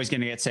 I'm always going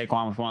to get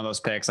Saquon with one of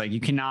those picks. Like you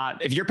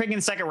cannot, if you're picking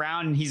the 2nd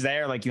round and he's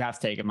there, like you have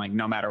to take him, like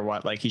no matter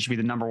what. Like he should be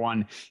the number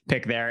 1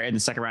 pick there in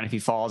the 2nd round if he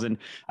falls. And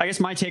I guess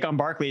my take on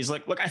Barkley is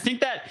look, I think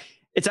that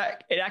it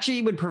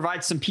actually would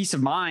provide some peace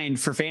of mind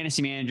for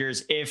fantasy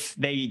managers if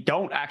they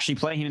don't actually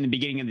play him in the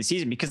beginning of the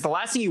season, because the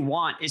last thing you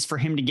want is for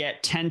him to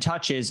get 10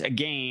 touches a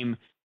game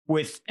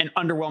with an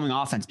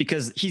underwhelming offense,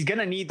 because he's going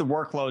to need the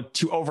workload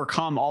to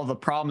overcome all the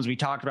problems we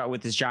talked about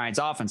with this Giants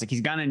offense. Like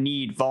he's going to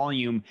need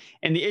volume.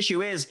 And the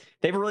issue is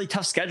they have a really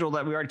tough schedule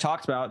that we already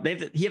talked about.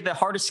 He have the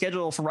hardest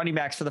schedule for running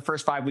backs for the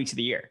first 5 weeks of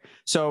the year.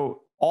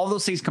 So all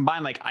those things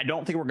combined, like, I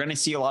don't think we're going to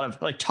see a lot of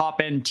like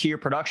top end tier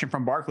production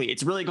from Barkley.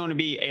 It's really going to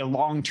be a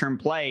long-term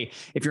play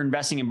if you're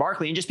investing in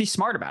Barkley, and just be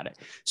smart about it.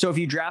 So if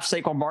you draft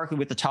Saquon Barkley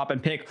with the top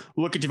end pick,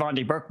 look at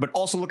Devontae Burke, but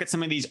also look at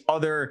some of these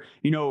other,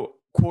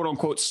 quote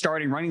unquote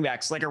starting running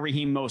backs like a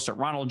Raheem Mostert,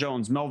 Ronald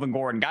Jones, Melvin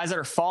Gordon, guys that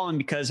are falling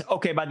because,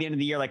 okay, by the end of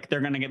the year, like,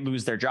 they're going to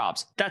lose their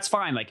jobs. That's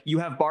fine. Like, you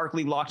have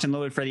Barkley locked and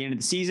loaded for the end of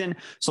the season.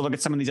 So look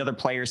at some of these other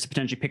players to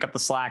potentially pick up the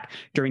slack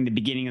during the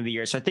beginning of the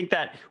year. So I think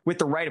that with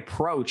the right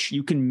approach,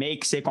 you can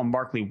make Saquon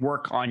Barkley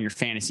work on your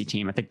fantasy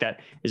team. I think that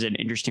is an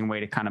interesting way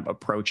to kind of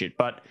approach it.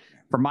 But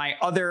for my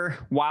other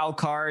wild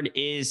card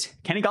is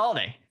Kenny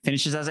Golladay.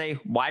 Finishes as a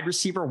wide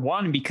receiver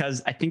 1,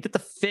 because I think that the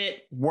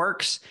fit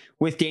works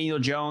with Daniel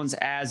Jones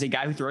as a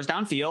guy who throws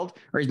downfield,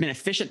 or he's been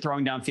efficient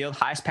throwing downfield,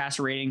 highest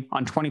passer rating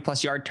on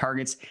 20+ yard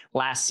targets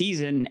last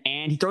season.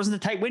 And he throws in the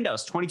tight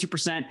windows,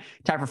 22%,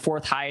 tied for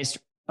 4th highest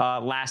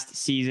last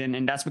season.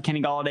 And that's what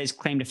Kenny Galladay's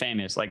claim to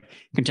fame is. Like,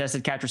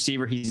 contested catch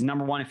receiver. He's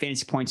number 1 in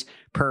fantasy points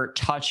per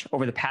touch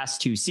over the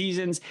past 2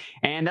 seasons.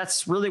 And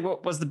that's really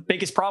what was the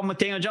biggest problem with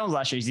Daniel Jones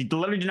last year. He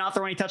literally did not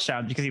throw any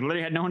touchdowns because he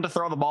literally had no one to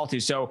throw the ball to.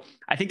 So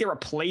I think they're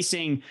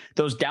replacing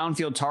those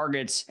downfield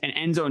targets and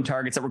end zone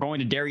targets that were going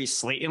to Darius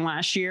Slayton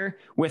last year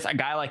with a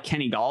guy like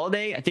Kenny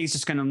Golladay. I think it's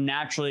just going to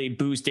naturally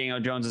boost Daniel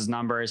Jones's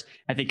numbers.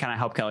 I think kind of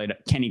help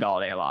Kenny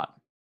Golladay a lot.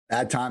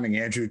 Bad timing,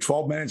 Andrew.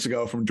 12 minutes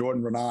ago from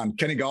Jordan Renan,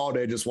 Kenny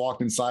Golladay just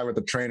walked inside with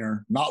the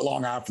trainer. Not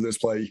long after this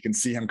play, you can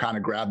see him kind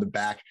of grab the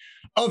back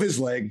of his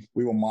leg.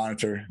 We will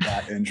monitor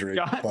that injury.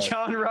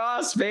 John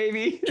Ross,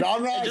 baby.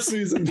 John Ross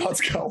season.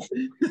 Let's go.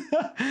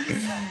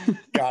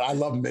 God, I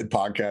love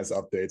mid-podcast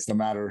updates, no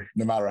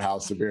matter how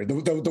severe.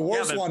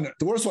 The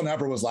worst one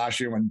ever was last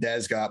year when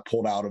Dez got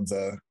pulled out of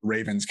the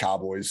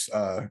Ravens-Cowboys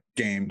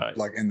game,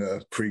 like in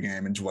the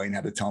pregame, and Dwayne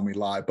had to tell me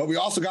live. But we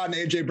also got an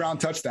A.J. Brown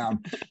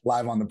touchdown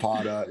live on the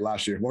pod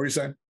last year. What were you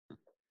saying?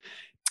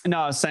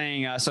 No, I was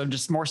saying, so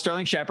just more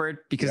Sterling Shepard,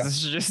 because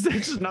this is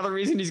just another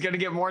reason he's going to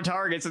get more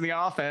targets in the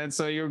offense.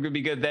 So you're going to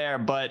be good there.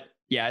 But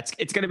yeah,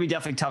 it's going to be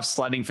definitely tough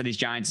sledding for these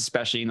Giants,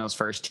 especially in those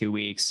first 2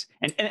 weeks.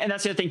 And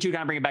that's the other thing too,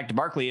 kind of bring it back to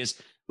Barkley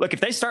is, look, if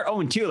they start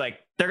 0-2, like,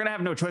 they're going to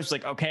have no choice.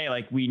 Like, okay,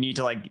 like, we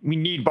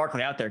need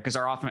Barkley out there because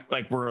our offense,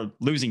 like, we're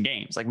losing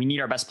games. Like, we need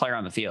our best player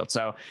on the field.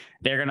 So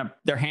their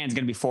hand's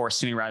going to be forced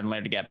sooner rather than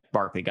later to get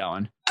Barkley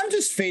going. I'm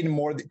just fading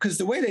more because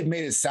the way they've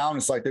made it sound,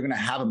 it's like they're going to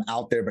have him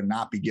out there, but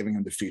not be giving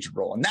him the featured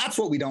role. And that's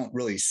what we don't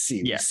really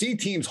see. We see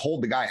teams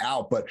hold the guy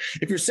out, but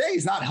if you're saying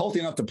he's not healthy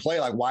enough to play,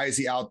 like, why is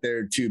he out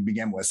there to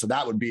begin with? So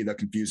that would be the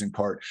confusing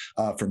part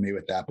for me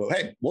with that. But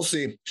hey, we'll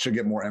see. Should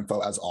get more info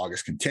as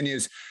August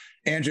continues.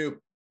 Andrew,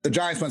 the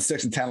Giants went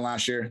 6-10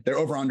 last year. Their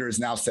over-under is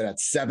now set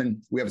at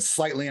 7. We have a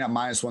slight lean at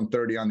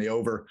 -130 on the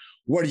over.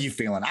 What are you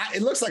feeling?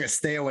 It looks like a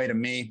stay away to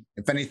me.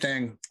 If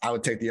anything, I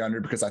would take the under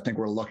because I think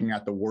we're looking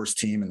at the worst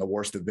team in the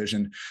worst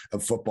division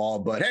of football.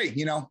 But hey,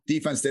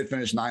 defense did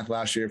finish 9th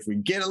last year. If we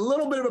get a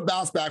little bit of a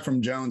bounce back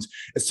from Jones,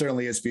 it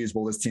certainly is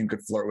feasible. This team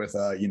could flirt with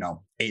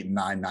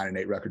 8-9,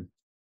 9-8 record.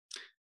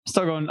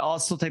 I'll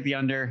still take the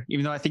under,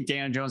 even though I think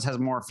Daniel Jones has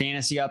more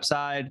fantasy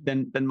upside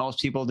than most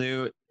people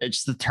do. It's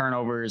just the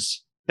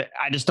turnovers.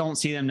 I just don't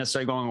see them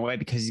necessarily going away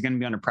because he's going to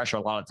be under pressure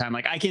a lot of the time.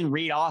 Like, I can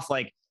read off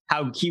like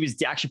how he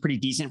was actually pretty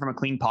decent from a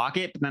clean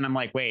pocket, but then I'm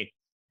like, wait,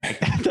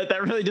 that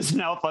really doesn't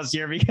help us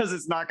here because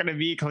it's not going to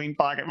be a clean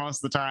pocket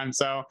most of the time.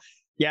 So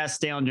yes,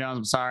 Daniel Jones,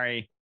 I'm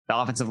sorry. The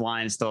offensive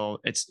line is still,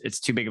 it's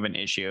too big of an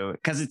issue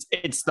because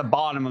it's the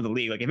bottom of the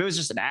league. Like, if it was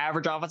just an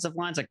average offensive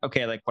line, it's like,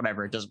 okay, like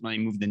whatever, it doesn't really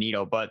move the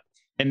needle, but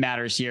it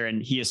matters here.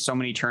 And he has so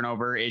many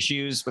turnover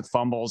issues with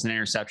fumbles and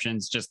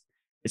interceptions. Just,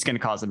 it's going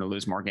to cause them to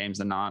lose more games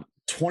than not.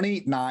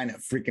 29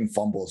 freaking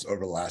fumbles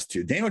over the last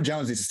 2. Daniel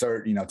Jones needs to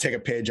start, take a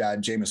page out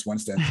of Jameis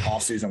Winston's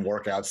offseason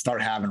workouts,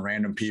 start having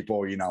random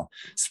people,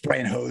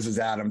 spraying hoses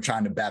at him,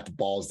 trying to bat the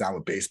balls down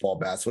with baseball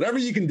bats, whatever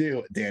you can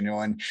do,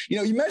 Daniel. And,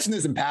 you mentioned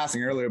this in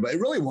passing earlier, but it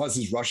really was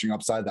his rushing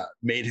upside that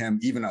made him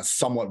even a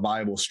somewhat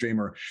viable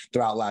streamer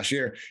throughout last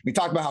year. We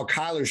talked about how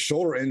Kyler's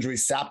shoulder injury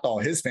sapped all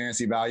his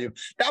fantasy value.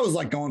 That was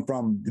like going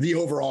from the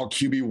overall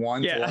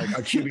QB1 to like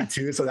a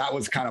QB2. So that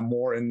was kind of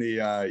more in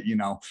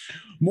the,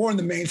 more in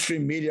the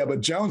mainstream media.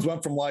 But Jones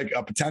went from like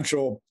a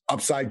potential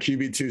upside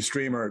QB2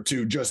 streamer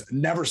to just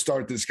never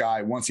start this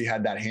guy once he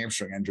had that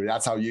hamstring injury.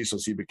 That's how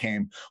useless he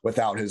became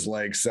without his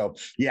legs. So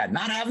yeah,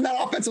 not having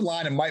that offensive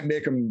line, it might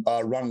make him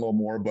run a little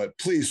more, but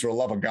please, for the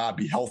love of God,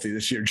 be healthy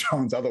this year,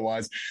 Jones.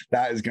 Otherwise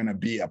that is going to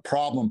be a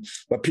problem.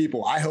 But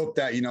people, I hope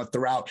that,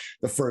 throughout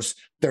the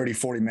first 30,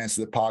 40 minutes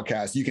of the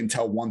podcast, you can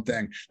tell one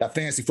thing, that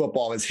fantasy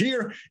football is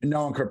here and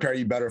no one can prepare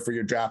you better for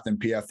your draft than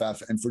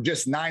PFF. And for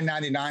just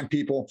 $9.99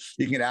 people,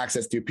 you can get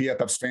access to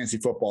PFF's fantasy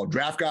football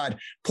draft guide,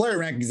 player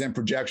rankings and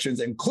projections,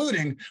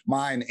 including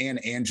mine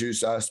and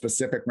Andrew's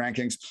specific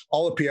rankings,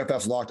 all of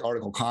PFF's locked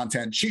article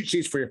content, cheat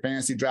sheets for your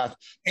fantasy draft,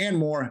 and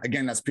more.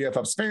 Again, that's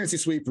PFF's fantasy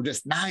suite for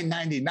just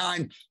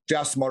 $9.99,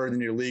 just smarter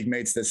than your league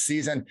mates this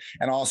season.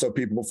 And also,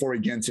 people, before we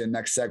get into the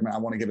next segment, I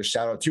want to give a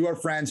shout out to our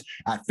friends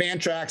at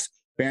Fantrax.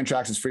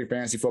 Fantrax is free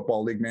fantasy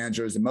football league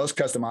manager, is the most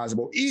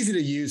customizable, easy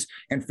to use,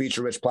 and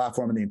feature-rich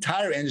platform in the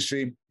entire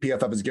industry.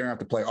 PFF is gearing up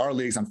to play our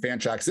leagues on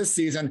Fantrax this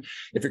season.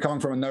 If you're coming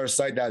from another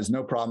site, that is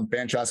no problem.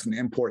 Fantrax can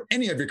import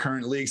any of your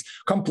current leagues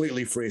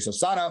completely free. So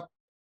sign up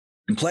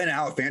and play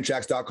now at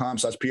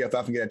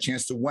fantrax.com/PFF and get a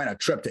chance to win a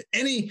trip to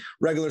any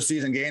regular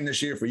season game this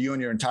year for you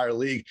and your entire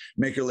league.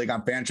 Make your league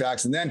on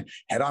Fantrax and then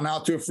head on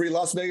out to a free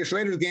Las Vegas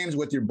Raiders games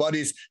with your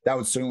buddies. That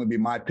would certainly be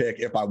my pick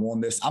if I won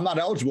this. I'm not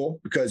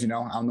eligible because,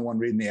 I'm the one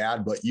reading the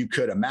ad, but you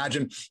could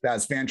imagine.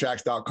 That's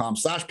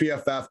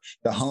fantrax.com/PFF,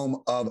 the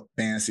home of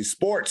fantasy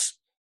sports.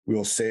 We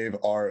will save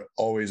our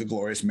always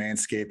glorious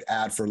Manscaped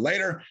ad for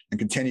later and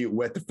continue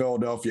with the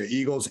Philadelphia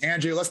Eagles.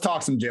 Andrew, let's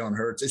talk some Jalen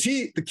Hurts. Is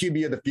he the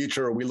QB of the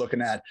future, or are we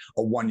looking at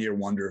a one-year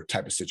wonder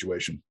type of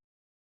situation?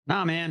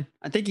 Nah, man.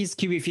 I think he's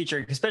QB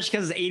future, especially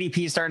because his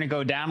ADP is starting to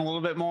go down a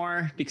little bit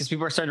more because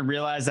people are starting to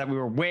realize that we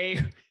were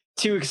way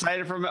too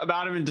excited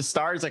about him to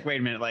start. It's like, wait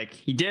a minute. Like,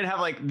 he did have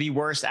like the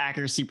worst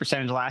accuracy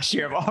percentage last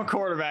year of all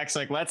quarterbacks.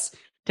 Like, let's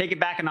take it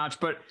back a notch.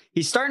 But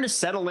he's starting to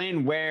settle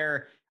in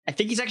where I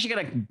think he's actually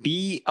going to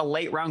be a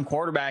late round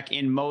quarterback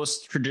in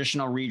most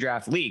traditional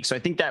redraft leagues. So I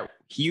think that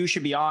you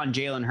should be on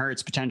Jalen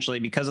Hurts potentially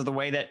because of the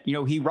way that,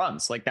 he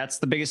runs. Like, that's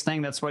the biggest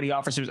thing. That's what he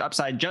offers to his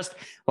upside. Just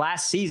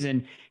last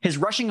season, his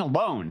rushing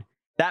alone,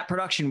 that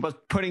production was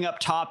putting up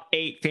top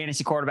 8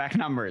 fantasy quarterback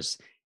numbers.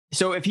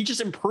 So if he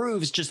just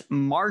improves just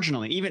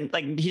marginally, even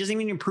like he doesn't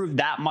even improve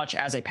that much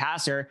as a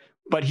passer,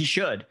 but he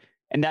should.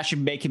 And that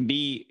should make him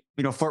be,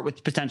 flirt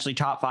with potentially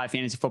top 5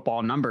 fantasy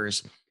football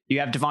numbers. You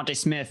have Devontae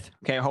Smith.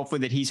 Okay. Hopefully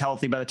that he's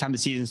healthy by the time the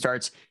season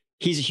starts.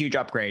 He's a huge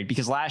upgrade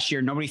because last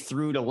year, nobody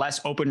threw to less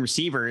open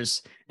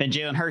receivers than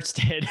Jalen Hurts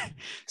did.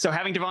 So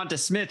having Devontae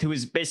Smith, who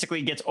is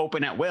basically gets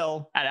open at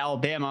will at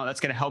Alabama, that's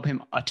going to help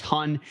him a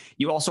ton.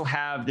 You also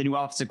have the new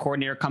offensive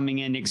coordinator coming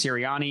in, Nick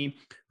Sirianni,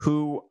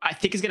 who I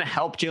think is going to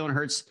help Jalen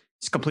Hurts'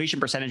 completion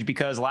percentage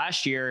because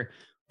last year,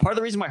 part of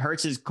the reason why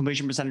Hurts'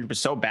 completion percentage was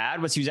so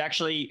bad was he was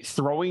actually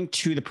throwing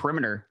to the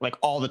perimeter like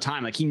all the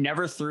time. Like he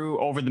never threw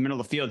over the middle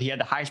of the field. He had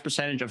the highest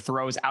percentage of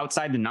throws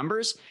outside the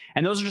numbers,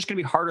 and those are just going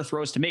to be harder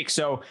throws to make.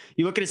 So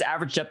you look at his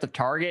average depth of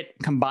target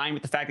combined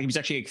with the fact that he was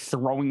actually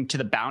throwing to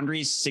the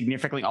boundaries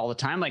significantly all the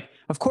time. Like,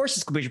 of course,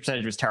 his completion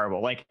percentage was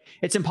terrible. Like,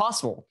 it's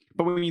impossible.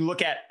 But when you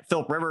look at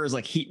Philip Rivers,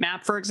 like heat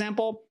map, for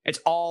example, it's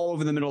all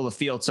over the middle of the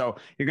field. So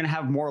you're going to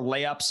have more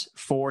layups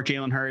for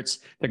Jalen Hurts.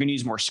 They're going to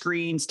use more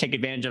screens, take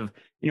advantage of,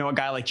 a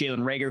guy like Jalen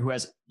Reagor who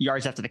has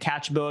yards after the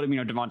catch ability.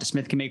 Devonta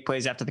Smith can make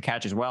plays after the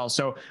catch as well.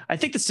 So I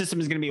think the system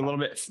is going to be a little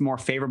bit more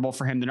favorable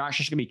for him. They're not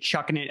just going to be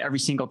chucking it every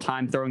single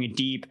time, throwing it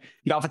deep.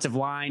 The offensive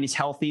line is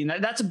healthy. And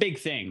that's a big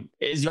thing,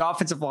 is the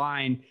offensive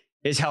line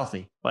is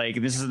healthy.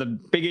 Like, this is the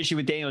big issue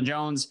with Daniel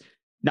Jones,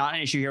 not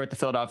an issue here with the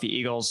Philadelphia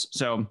Eagles.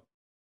 So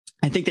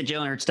I think that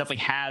Jalen Hurts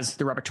definitely has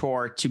the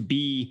repertoire to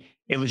be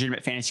a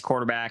legitimate fantasy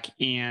quarterback.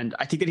 And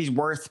I think that he's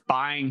worth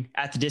buying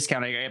at the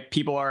discount.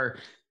 People are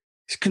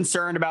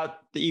concerned about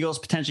the Eagles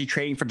potentially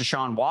trading for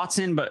Deshaun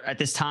Watson, but at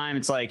this time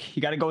it's like,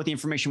 you got to go with the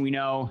information we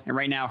know. And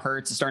right now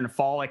Hurts is starting to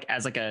fall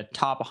as a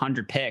top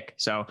 100 pick.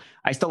 So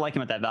I still like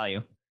him at that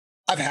value.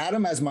 I've had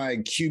him as my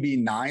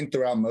QB9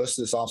 throughout most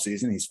of this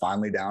offseason. He's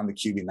finally down to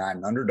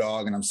QB9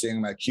 underdog, and I'm seeing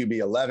him at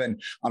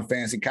QB11 on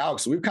Fantasy Calc.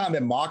 So we've kind of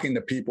been mocking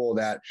the people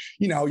that,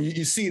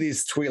 you see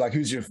these tweet like,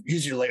 who's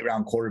your late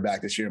round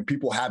quarterback this year? And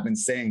people have been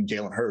saying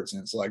Jalen Hurts.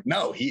 And it's like,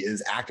 no, he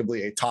is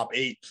actively a top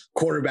 8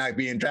 quarterback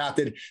being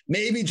drafted.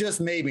 Maybe, just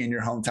maybe in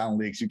your hometown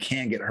leagues, you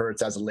can get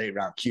Hurts as a late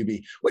round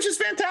QB, which is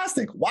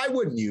fantastic. Why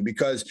wouldn't you?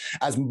 Because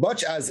as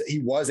much as he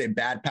was a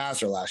bad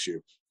passer last year,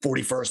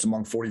 41st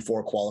among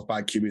 44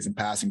 qualified QBs in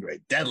passing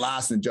grade, dead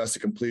last in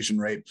adjusted completion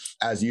rate,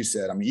 as you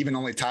said. I mean, even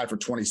only tied for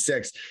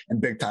 26 in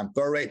big time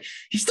throw rate.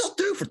 He still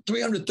threw for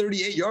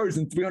 338 yards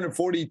and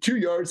 342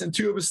 yards in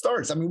 2 of his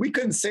starts. I mean, we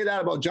couldn't say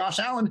that about Josh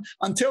Allen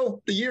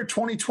until the year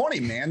 2020,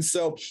 man.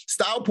 So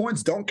style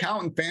points don't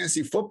count in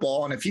fantasy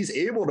football. And if he's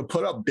able to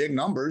put up big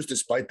numbers,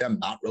 despite them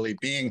not really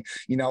being,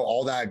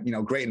 all that,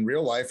 great in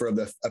real life or of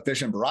the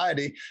efficient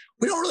variety,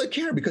 we don't really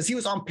care because he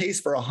was on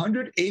pace for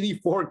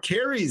 184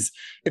 carries.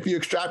 If you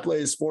extrapolate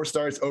his 4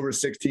 starts over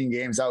 16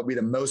 games, that would be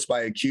the most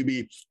by a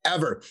QB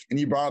ever. And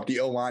you brought up the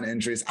O-line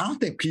injuries. I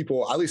don't think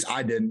people, at least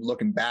I didn't,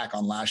 looking back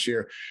on last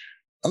year,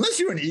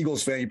 unless you're an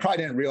Eagles fan, you probably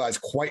didn't realize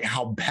quite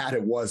how bad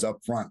it was up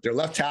front. Their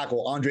left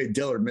tackle, Andre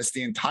Dillard, missed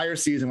the entire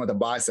season with a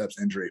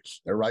biceps injury.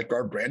 Their right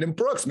guard, Brandon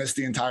Brooks, missed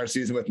the entire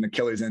season with an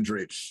Achilles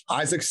injury.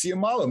 Isaac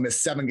Seumalo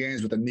missed 7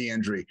 games with a knee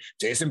injury.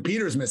 Jason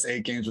Peters missed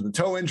 8 games with a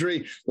toe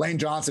injury. Lane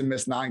Johnson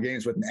missed 9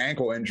 games with an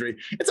ankle injury.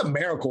 It's a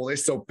miracle they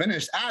still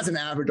finished as an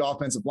average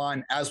offensive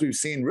line, as we've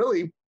seen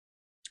really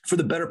for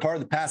the better part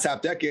of the past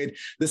half decade.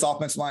 This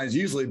offensive line has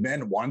usually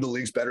been one of the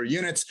league's better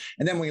units.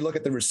 And then when you look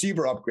at the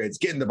receiver upgrades,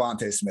 getting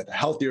Devontae Smith, a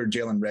healthier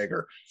Jalen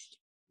Reagor,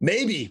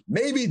 Maybe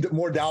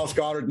more Dallas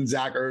Goedert than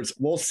Zach Ertz.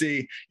 We'll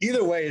see.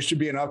 Either way, it should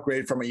be an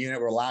upgrade from a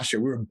unit where last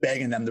year we were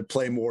begging them to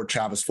play more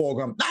Travis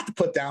Fulgham. Not to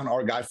put down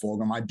our guy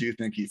Fulgham. I do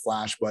think he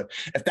flashed, but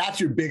if that's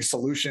your big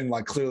solution,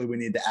 like clearly we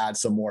need to add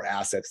some more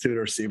assets to the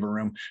receiver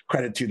room.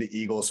 Credit to the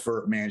Eagles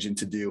for managing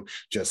to do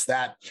just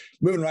that.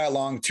 Moving right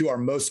along to our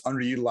most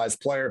underutilized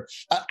player.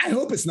 I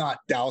hope it's not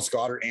Dallas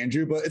Goedert,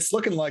 Andrew, but it's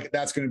looking like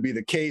that's going to be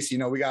the case.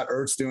 We got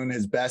Ertz doing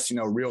his best,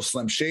 real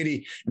Slim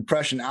Shady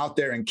impression out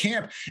there in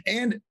camp.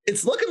 And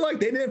it's looking like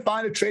they didn't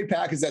find a trade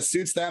package that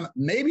suits them.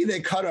 Maybe they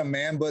cut him,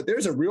 man, but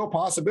there's a real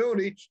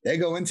possibility they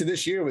go into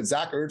this year with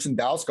Zach Ertz and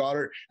Dallas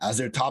Goedert as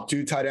their top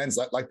two tight ends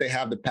like they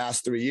have the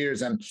past 3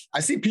 years. And I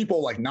see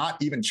people like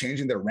not even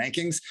changing their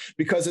rankings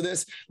because of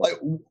this. Like,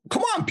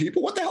 come on,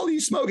 people, what the hell are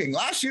you smoking?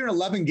 Last year in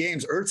 11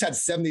 games, Ertz had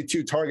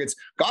 72 targets.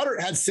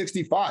 Goedert had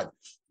 65.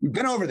 We've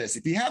been over this.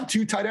 If you have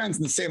two tight ends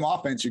in the same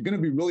offense, you're going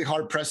to be really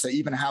hard pressed to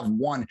even have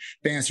one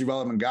fantasy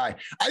relevant guy.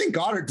 I think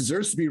Goedert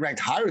deserves to be ranked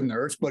higher than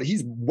Ertz, but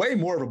he's way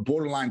more of a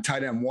borderline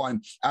tight end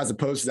one as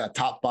opposed to that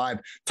top 5,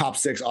 top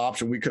 6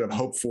 option we could have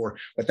hoped for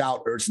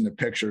without Ertz in the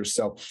picture.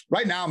 So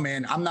right now,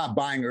 man, I'm not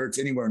buying Ertz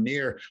anywhere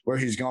near where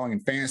he's going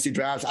in fantasy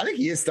drafts. I think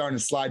he is starting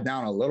to slide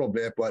down a little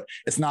bit, but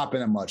it's not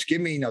been a much.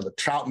 Give me, the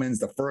Troutmans,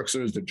 the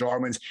Ferksers, the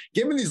Jarmans.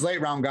 Give me these late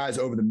round guys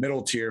over the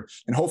middle tier,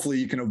 and hopefully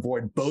you can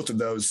avoid both of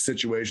those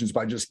situations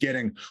by just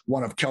getting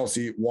one of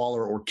Kelsey,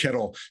 Waller, or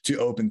Kittle to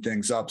open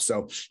things up.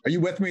 So are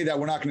you with me that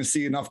we're not going to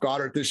see enough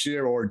Goedert this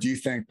year, or do you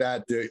think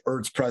that the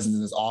Ertz presence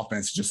in his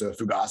offense is just a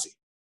fugazi?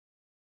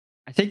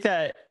 I think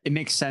that it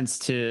makes sense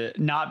to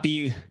not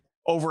be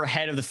over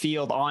ahead of the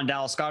field on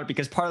Dallas Goedert,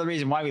 because part of the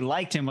reason why we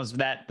liked him was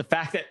that the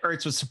fact that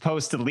Ertz was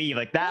supposed to leave,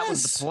 like that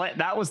was the plan.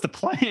 That was the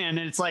plan. And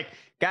it's like,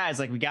 guys,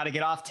 like we got to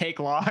get off take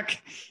lock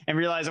and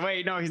realize,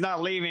 wait, no, he's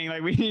not leaving.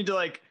 Like we need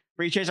to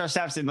retrace our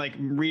steps and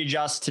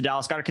readjust to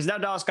Dallas Goedert, because now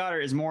Dallas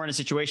Goedert is more in a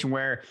situation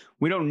where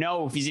we don't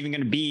know if he's even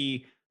going to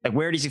be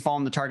where does he fall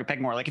in the target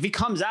pecking order? Like if he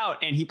comes out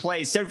and he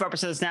plays 75%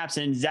 of the snaps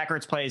and Zach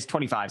Ertz plays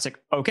 25, it's like,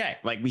 okay,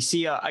 we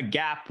see a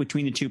gap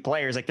between the two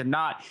players. Like they're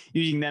not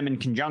using them in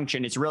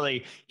conjunction. It's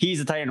really, he's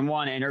the tight end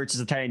 1 and Ertz is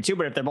the tight end 2.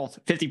 But if they're both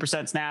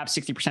 50% snaps,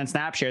 60%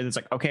 snap share, it's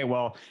like, okay,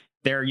 well,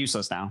 they're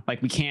useless now. Like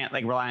we can't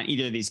rely on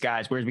either of these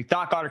guys. Whereas we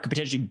thought Goedert could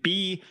potentially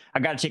be a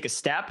guy to take a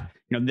step.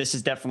 This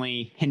is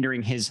definitely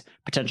hindering his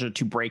potential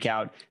to break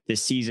out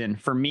this season.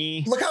 For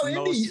me, look how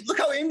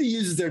Indy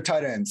uses their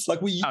tight ends.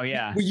 We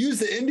use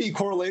the Indy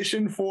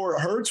correlation for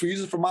Hurts, we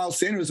use it for Miles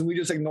Sanders, and we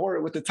just ignore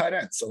it with the tight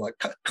ends. So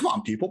come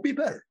on, people, be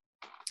better.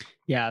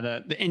 Yeah,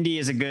 the Indy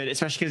is a good,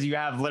 especially because you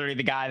have literally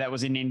the guy that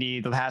was in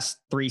Indy the past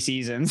 3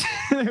 seasons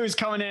who's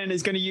coming in,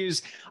 is going to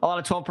use a lot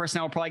of 12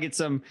 personnel, probably get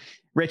some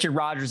Richard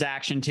Rodgers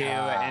action too,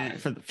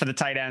 and for the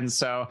tight ends.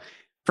 So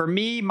for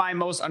me, my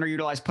most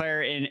underutilized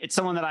player, and it's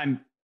someone that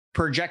I'm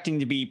projecting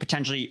to be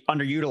potentially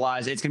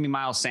underutilized, it's going to be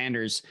Miles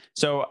Sanders.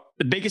 So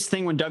the biggest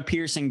thing when Doug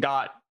Peterson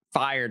got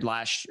fired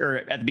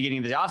at the beginning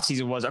of the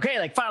offseason was,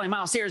 okay, finally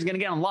Miles Sanders is going to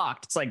get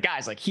unlocked. It's like,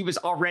 guys, he was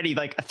already a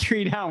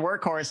 3-down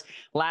workhorse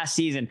last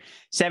season,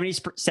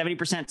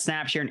 70%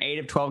 snap share in 8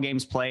 of 12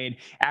 games played,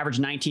 average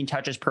 19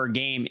 touches per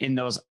game in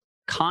those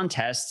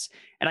contests.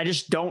 And I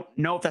just don't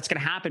know if that's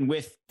going to happen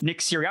with Nick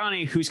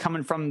Sirianni, who's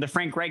coming from the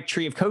Frank Reich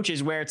tree of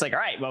coaches, where it's like, all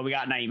right, well, we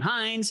got Nyheim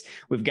Hines,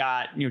 we've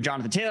got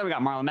Jonathan Taylor, we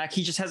got Marlon Mack.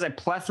 He just has a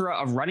plethora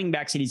of running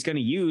backs that he's going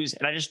to use.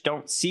 And I just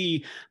don't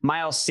see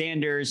Miles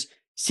Sanders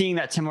seeing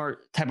that similar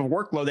type of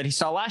workload that he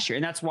saw last year.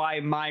 And that's why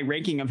my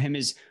ranking of him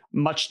is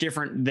much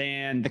different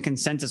than the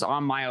consensus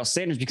on Miles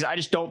Sanders, because I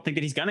just don't think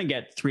that he's going to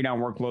get 3-down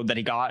workload that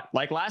he got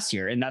last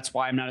year. And that's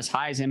why I'm not as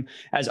high as him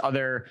as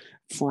other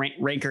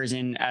rankers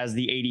in as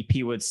the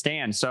ADP would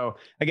stand. So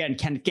again,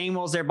 Kenneth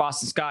Gainwell's there,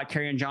 Boston Scott,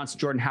 Kerryon Johnson,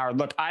 Jordan Howard.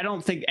 Look, I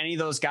don't think any of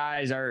those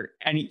guys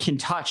can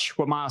touch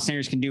what Miles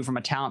Sanders can do from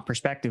a talent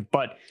perspective,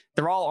 but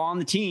they're all on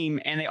the team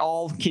and they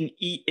all can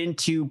eat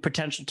into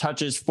potential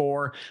touches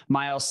for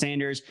Miles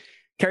Sanders.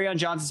 Kerryon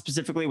Johnson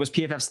specifically was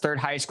PFF's 3rd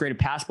highest graded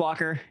pass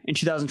blocker in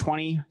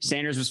 2020.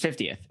 Sanders was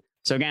 50th.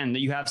 So again,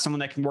 you have someone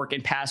that can work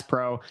in pass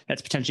pro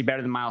that's potentially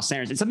better than Miles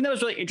Sanders. And something that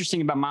was really interesting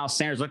about Miles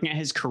Sanders, looking at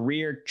his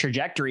career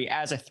trajectory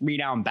as a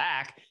 3-down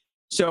back.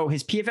 So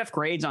his PFF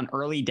grades on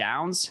early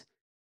downs,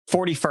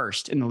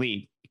 41st in the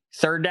league,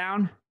 3rd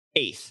down,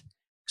 8th.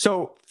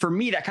 So for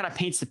me, that kind of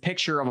paints the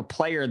picture of a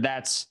player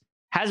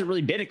hasn't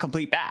really been a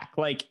complete back.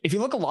 If you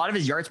look a lot of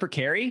his yards per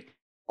carry,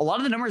 a lot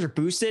of the numbers are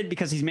boosted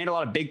because he's made a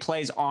lot of big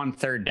plays on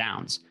 3rd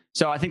downs.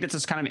 So I think that's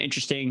just kind of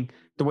interesting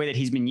the way that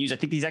he's been used. I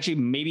think he's actually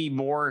maybe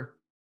more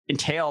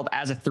entailed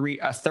as a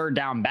 3rd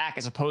down back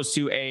as opposed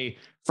to a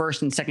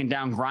 1st and 2nd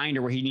down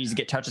grinder where he needs to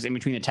get touches in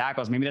between the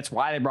tackles. Maybe that's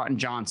why they brought in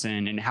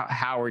Johnson and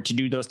Howard to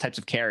do those types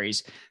of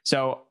carries.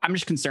 So I'm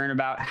just concerned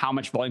about how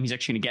much volume he's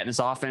actually going to get in this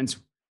offense.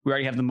 We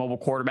already have the mobile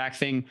quarterback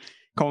thing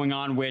going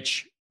on,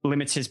 which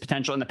limits his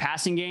potential in the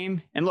passing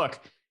game. And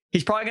look,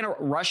 he's probably going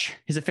to rush.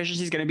 His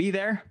efficiency is going to be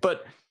there,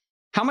 but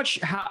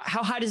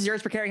how high does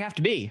yards per carry have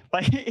to be?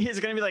 Like, is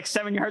it going to be like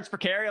 7 yards per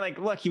carry? Like,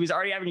 look, he was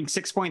already averaging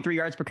 6.3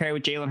 yards per carry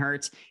with Jalen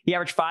Hurts. He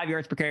averaged 5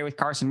 yards per carry with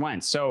Carson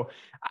Wentz. So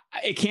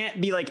it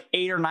can't be like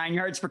 8 or 9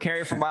 yards per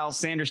carry for Miles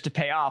Sanders to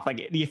pay off.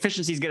 Like, the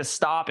efficiency is going to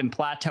stop and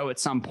plateau at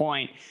some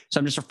point. So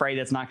I'm just afraid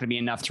that's not going to be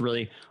enough to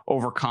really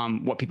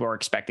overcome what people are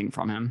expecting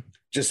from him.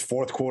 Just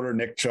fourth quarter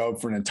Nick Chubb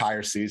for an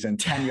entire season,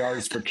 10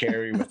 yards per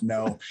carry with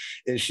no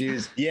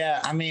issues. Yeah,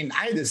 I mean,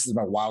 this is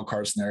my wild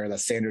card scenario that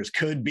Sanders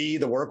could be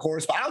the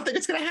workhorse, but I don't think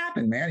it's going to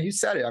happen, man. You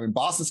said it. I mean,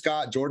 Boston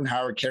Scott, Jordan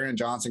Howard, Kerryon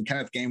Johnson,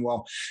 Kenneth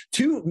Gainwell,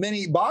 too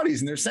many bodies.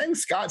 And they're saying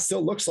Scott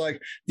still looks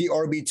like the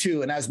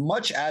RB2. And as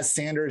much as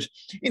Sanders,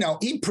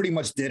 he pretty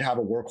much did have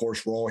a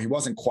workhorse role. He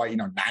wasn't quite,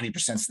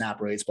 90% snap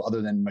rates, but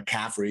other than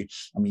McCaffrey,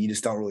 I mean, you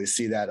just don't really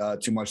see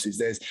that too much these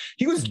days.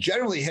 He was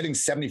generally hitting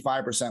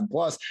 75%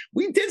 plus.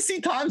 We did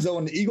see times, though,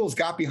 when the Eagles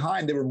got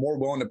behind, they were more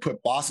willing to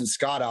put Boston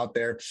Scott out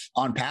there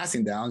on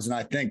passing downs. And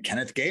I think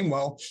Kenneth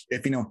Gainwell,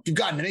 if you've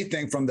gotten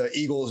anything from the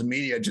Eagles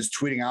media just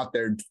tweeting out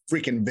their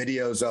freaking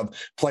videos of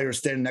players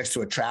standing next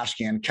to a trash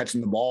can, catching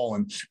the ball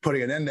and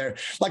putting it in there.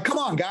 Like, come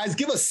on, guys,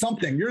 give us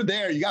something. You're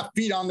there. You got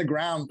feet on the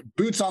ground,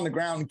 boots on the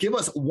ground. Give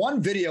us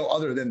one video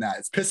other than that.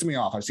 It's pissing me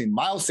off. I've seen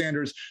Miles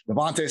Sanders,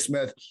 DeVonta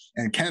Smith,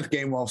 and Kenneth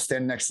Gainwell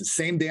standing next to the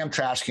same damn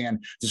trash can,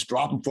 just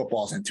dropping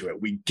footballs into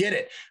it. We get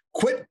it.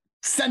 Quit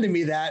sending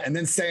me that and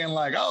then saying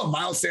like, oh,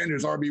 Miles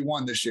Sanders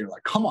RB1 this year.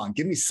 Like, come on,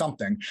 give me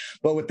something.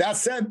 But with that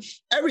said,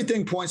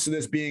 everything points to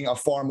this being a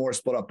far more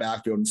split up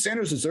backfield. And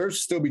Sanders deserves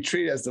to still be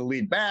treated as the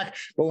lead back.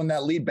 But when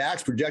that lead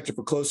back's projected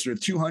for closer to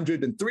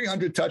 200 and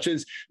 300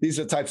 touches, these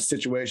are the types of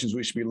situations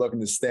we should be looking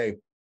to stay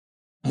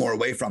more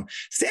away from.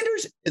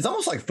 Sanders is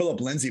almost like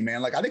Philip Lindsay,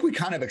 man. Like, I think we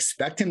kind of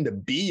expect him to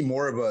be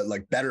more of a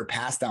better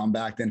pass down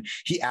back than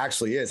he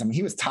actually is. I mean,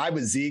 he was tied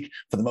with Zeke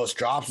for the most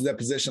drops at that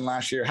position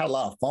last year, had a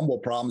lot of fumble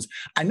problems.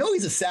 I know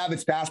he's a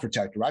savage pass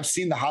protector. I've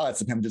seen the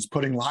highlights of him just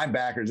putting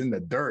linebackers in the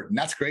dirt, and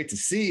that's great to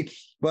see.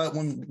 But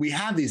when we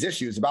have these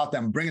issues about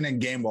them bringing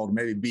in Gainwell to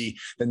maybe be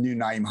the new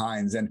Nyheim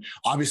Hines, and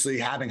obviously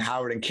having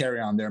Howard and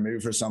Kerryon there maybe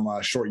for some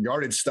short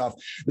yardage stuff,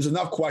 there's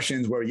enough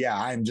questions where, yeah,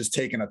 I'm just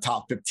taking a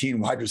top 15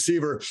 wide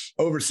receiver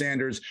over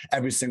Sanders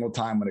every single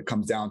time when it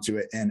comes down to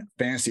it in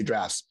fantasy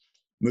drafts.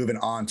 Moving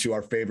on to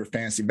our favorite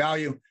fantasy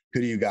value.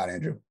 Who do you got,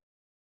 Andrew?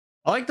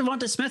 I like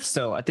DeVonta Smith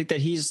still. I think that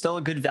he's still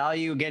a good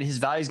value. Again, his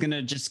value is going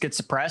to just get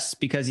suppressed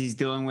because he's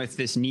dealing with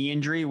this knee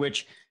injury,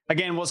 which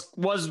again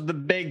was the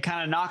big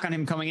kind of knock on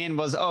him coming in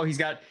was, oh, he's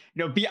got,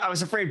 I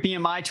was afraid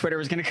BMI Twitter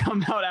was going to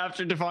come out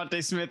after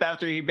DeVonta Smith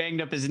after he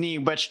banged up his knee.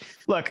 Which,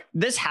 look,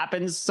 this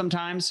happens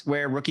sometimes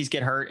where rookies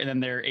get hurt and then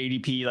their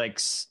ADP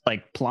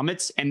like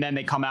plummets and then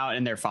they come out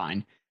and they're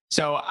fine.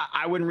 So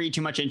I wouldn't read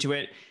too much into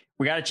it.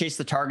 We got to chase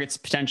the targets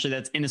potentially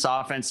that's in this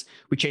offense.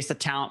 We chase the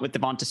talent with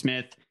DeVonta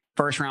Smith,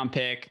 first round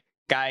pick.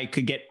 Guy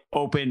could get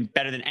open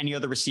better than any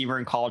other receiver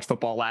in college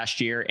football last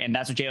year. And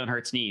that's what Jalen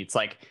Hurts needs.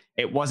 Like,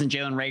 it wasn't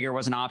Jalen Reagor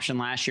was an option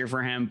last year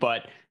for him,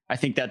 but I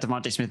think that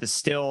DeVonta Smith is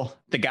still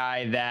the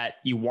guy that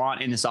you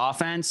want in this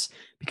offense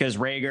because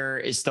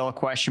Reagor is still a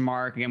question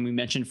mark. Again, we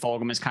mentioned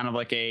Fulgham is kind of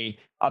like a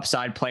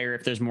upside player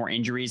if there's more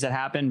injuries that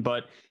happen,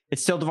 but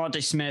it's still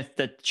DeVonta Smith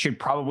that should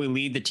probably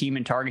lead the team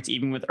in targets,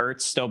 even with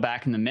Ertz still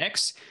back in the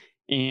mix.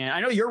 And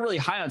I know you're really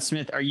high on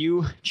Smith. Are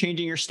you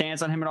changing your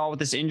stance on him at all with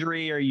this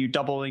injury? Are you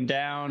doubling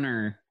down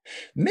or?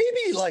 Maybe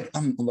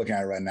I'm looking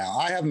at it right now.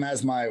 I have him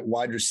as my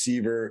wide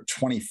receiver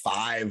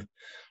 25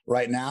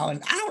 right now.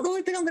 And I don't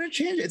really think I'm going to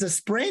change it. It's a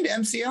sprained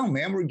MCL,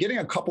 man. We're getting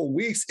a couple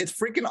weeks. It's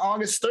freaking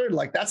August 3rd.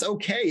 Like, that's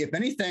okay. If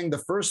anything, the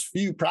first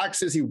few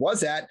practices he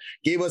was at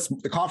gave us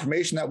the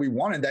confirmation that we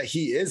wanted, that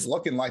he is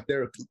looking like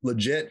they're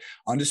legit,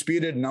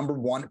 undisputed number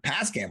one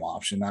pass game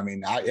option. I mean,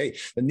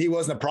 the knee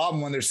wasn't a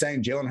problem when they're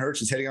saying Jalen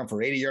Hurts is hitting him for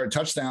 80-yard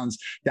touchdowns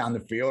down the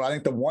field. I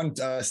think the one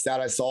stat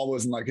I saw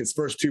was in like his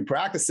first two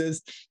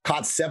practices,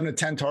 caught 7 to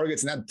 10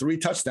 targets and had 3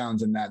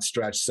 touchdowns in that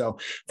stretch. So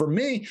for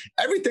me,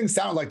 everything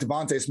sounded like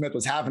DeVonta Smith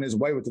was having his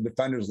way with the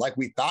defenders like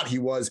we thought he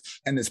was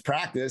in this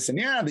practice. And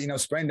yeah,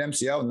 sprained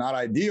MCL, not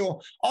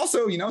ideal.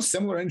 Also,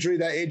 similar injury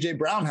that AJ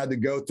Brown had to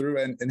go through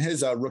in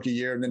his rookie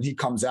year. And then he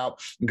comes out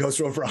and goes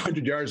for over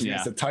 100 yards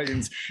against the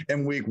Titans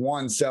in week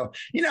 1. So,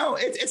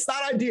 it's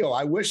not ideal.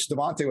 I wish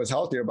DeVonta was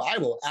healthier, but I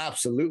will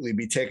absolutely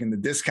be taking the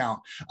discount,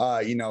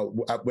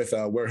 with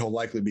where he'll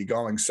likely be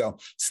going. So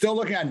still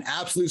looking at an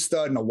absolute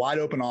stud and a wide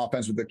open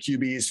offense with the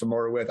QBs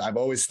familiar with. I've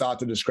always thought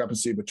the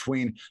discrepancy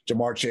between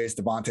Jamar Chase,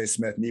 DeVonta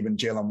Smith, and even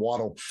Jalen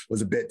Waddle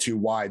was a bit too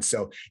wide.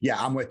 So yeah,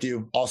 I'm with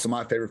you. Also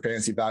my favorite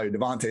fantasy value,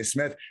 DeVonta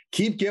Smith.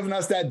 Keep giving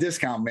us that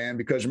discount, man,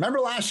 because remember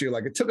last year,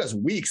 like it took us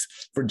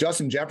weeks for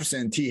Justin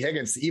Jefferson and T.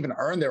 Higgins to even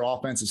earn their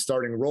offensive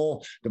starting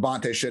role.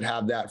 DeVonta should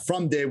have that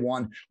from day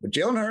one. But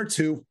Jalen Hurts,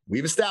 who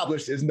we've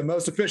established isn't the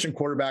most efficient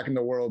quarterback in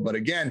the world, but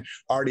again,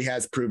 already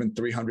has proven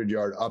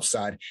 300-yard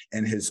upside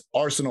in his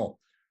arsenal.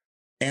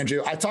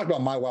 Andrew, I talked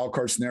about my wild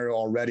card scenario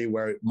already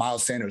where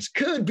Miles Sanders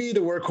could be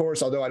the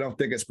workhorse, although I don't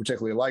think it's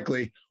particularly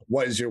likely.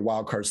 What is your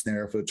wild card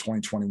scenario for the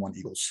 2021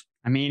 Eagles?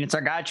 I mean, it's our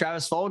guy,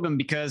 Travis Fulgham,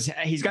 because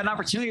he's got an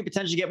opportunity to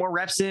potentially get more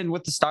reps in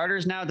with the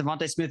starters now.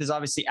 Devontae Smith is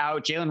obviously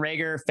out. Jalen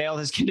Reagor failed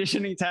his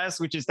conditioning test,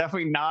 which is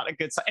definitely not a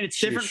good sign. And it's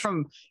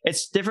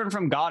different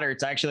from Goddard.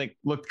 It's actually like,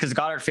 look, because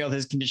Goddard failed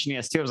his conditioning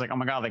test too. I was like, oh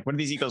my God, like what are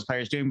these Eagles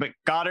players doing? But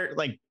Goddard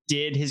like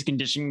did his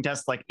conditioning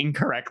test like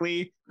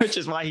incorrectly, which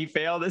is why he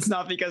failed. It's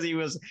not because he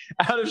was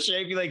out of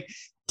shape. He like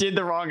did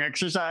the wrong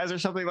exercise or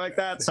something like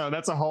that. So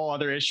that's a whole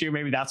other issue.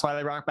 Maybe that's why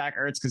they brought back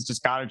Ertz, because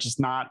just Goddard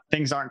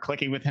things aren't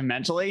clicking with him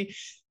mentally.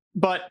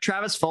 But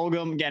Travis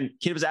Fulgham, again,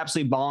 kid was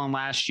absolutely balling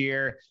last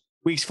year.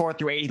 Weeks 4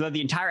 through 8, he led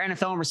the entire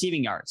NFL in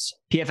receiving yards.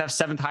 PFF's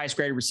 7th highest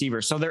graded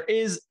receiver. So there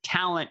is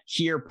talent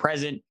here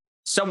present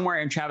somewhere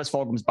in Travis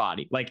Fulgham's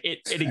body. Like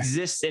it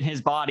exists in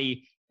his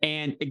body.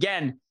 And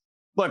again,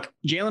 look,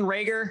 Jalen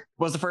Reagor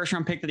was the first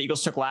round pick that the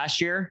Eagles took last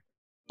year,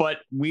 but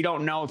we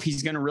don't know if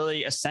he's going to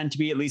really ascend to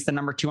be at least the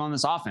number 2 on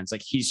this offense.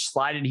 Like he's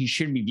slided, he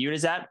shouldn't be viewed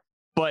as that,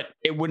 but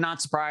it would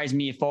not surprise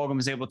me if Fulgham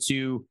was able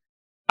to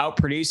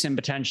outproduce him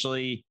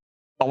potentially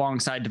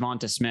alongside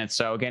Devonta Smith.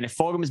 So again, if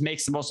Fulgham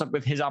makes the most up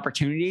with his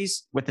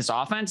opportunities with this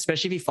offense,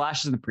 especially if he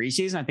flashes in the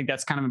preseason, I think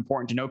that's kind of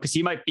important to know because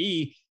he might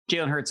be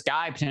Jalen Hurts'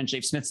 guy potentially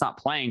if Smith's not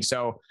playing.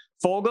 So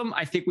Fulgham,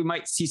 I think we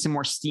might see some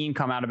more steam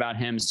come out about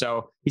him.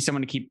 So he's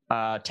someone to keep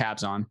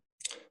tabs on.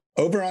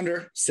 Over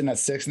under sitting at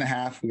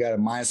 6.5. We got a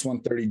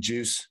 -130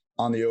 juice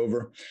on the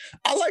over.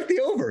 I like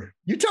the over.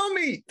 You tell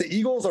me the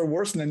Eagles are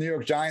worse than the New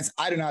York Giants.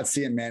 I do not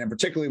see it, man. And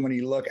particularly when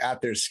you look at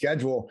their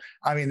schedule,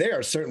 I mean, they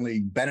are certainly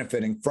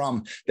benefiting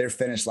from their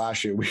finish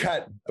last year. We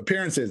got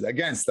appearances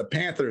against the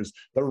Panthers,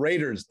 the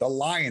Raiders, the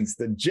Lions,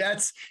 the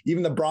Jets,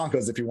 even the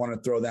Broncos, if you want to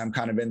throw them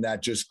kind of in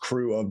that just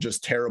crew of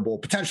just terrible,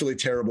 potentially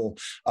terrible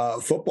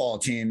football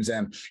teams.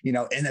 And,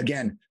 and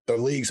again, the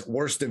league's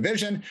worst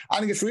division. I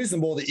think it's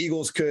reasonable the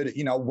Eagles could,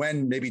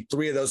 win maybe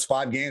 3 of those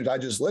 5 games I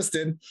just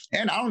listed.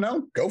 And I don't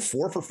know, go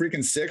 4 for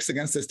freaking 6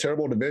 against this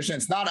terrible division.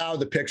 It's not out of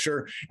the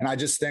picture. And I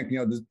just think,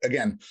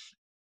 again,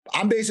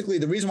 I'm basically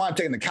the reason why I'm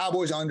taking the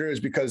Cowboys under is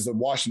because the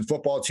Washington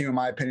football team, in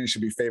my opinion,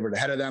 should be favored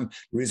ahead of them.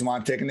 The reason why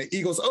I'm taking the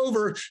Eagles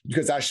over is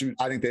because I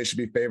think they should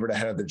be favored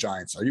ahead of the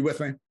Giants. Are you with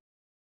me?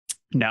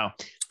 No,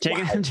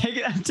 I'm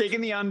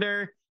taking the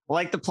under. I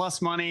like the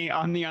plus money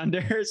on the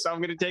under. So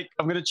I'm going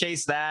to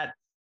chase that.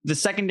 The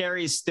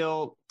secondary is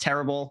still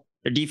terrible.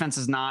 Their defense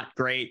is not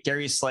great.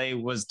 Darius Slay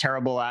was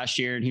terrible last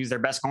year, and he was their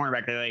best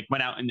cornerback. They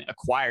went out and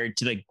acquired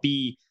to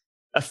be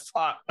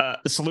the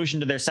solution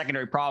to their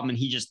secondary problem, and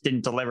he just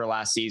didn't deliver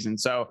last season.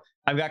 So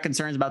I've got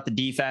concerns about the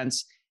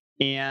defense.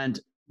 And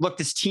look,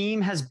 this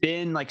team has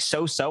been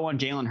so-so on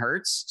Jalen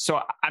Hurts.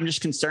 So I'm just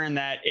concerned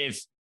that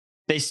if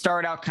they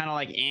start out kind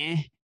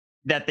of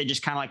that they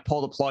just kind of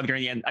pull the plug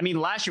during the end. I mean,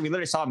 last year we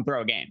literally saw them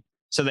throw a game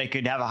so they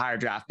could have a higher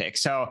draft pick.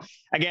 So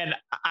again,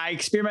 I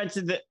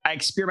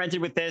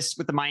experimented with this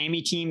with the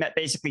Miami team that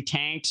basically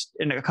tanked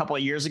a couple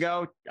of years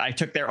ago. I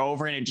took their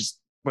over and it just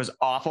was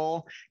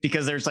awful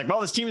because there's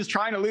this team is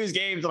trying to lose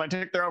games and I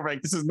took their over.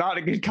 This is not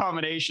a good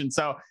combination.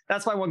 So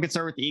that's my one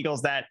concern with the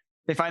Eagles, that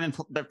they find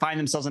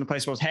themselves in a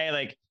place where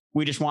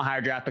we just want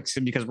higher draft picks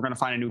because we're going to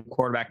find a new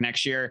quarterback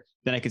next year.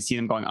 Then I could see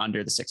them going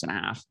under the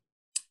 6.5.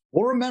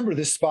 We'll remember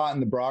this spot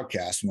in the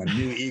broadcast when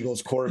new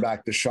Eagles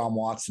quarterback Deshaun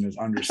Watson is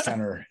under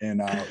center in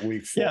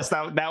week 4. Yes,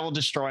 that will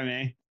destroy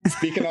me.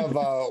 Speaking of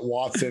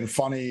Watson,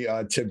 funny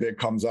tidbit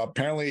comes up.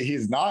 Apparently,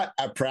 he's not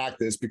at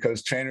practice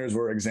because trainers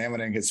were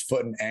examining his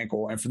foot and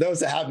ankle. And for those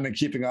that haven't been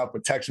keeping up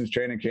with Texans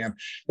training camp,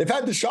 they've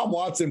had Deshaun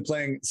Watson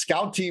playing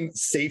scout team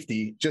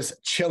safety,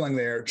 just chilling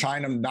there,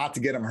 trying not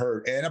to get him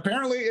hurt. And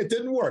apparently, it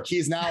didn't work.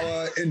 He's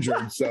now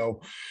injured.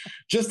 So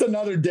just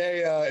another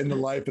day in the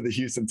life of the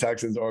Houston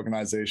Texans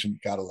organization.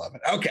 Gotta love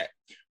it. Okay.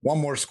 One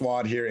more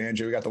squad here,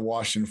 Andrew. We got the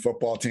Washington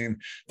football team.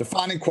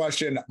 Defining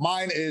question,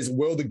 mine is,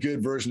 will the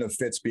good version of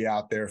Fitz be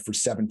out there for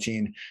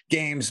 17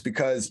 games?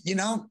 Because,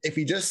 if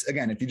you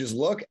just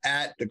look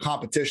at the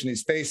competition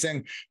he's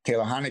facing,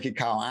 Taylor Heinicke,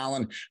 Kyle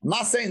Allen, I'm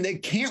not saying they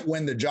can't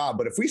win the job,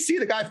 but if we see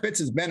the guy Fitz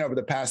has been over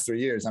the past 3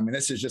 years, I mean,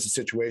 this is just a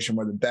situation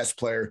where the best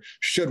player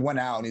should win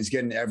out, and he's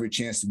getting every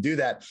chance to do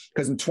that.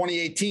 Because in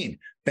 2018,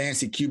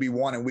 fantasy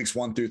QB1 in weeks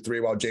 1 through 3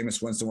 while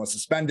Jameis Winston was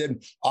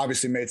suspended.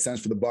 Obviously made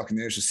sense for the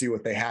Buccaneers to see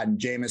what they had in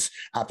Jameis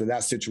after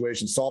that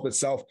situation solved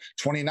itself.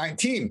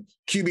 2019,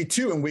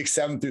 QB2 in weeks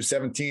 7 through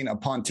 17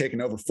 upon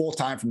taking over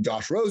full-time from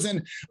Josh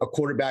Rosen, a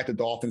quarterback the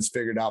Dolphins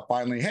figured out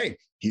finally, hey,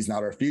 he's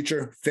not our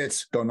future.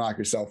 Fitz, go knock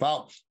yourself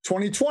out.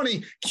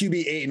 2020,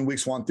 QB8 in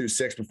weeks 1 through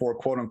 6 before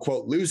quote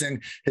unquote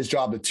losing his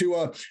job to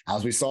Tua.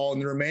 As we saw in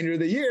the remainder of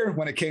the year,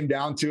 when it came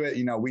down to it,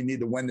 we need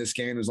to win this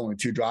game. There's only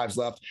 2 drives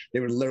left. They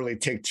would literally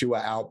take Tua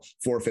out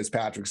for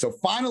Fitzpatrick. So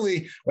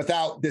finally,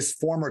 without this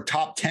former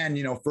top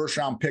 10, first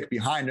round pick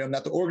behind him,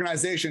 that the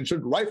organization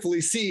should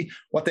rightfully see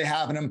what they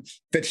have in him,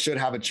 Fitz should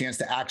have a chance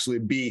to actually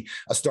be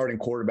a starting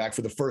quarterback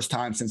for the first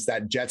time since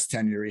that Jets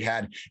tenure he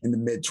had in the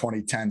mid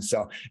 2010s.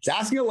 So it's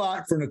asking a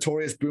lot for a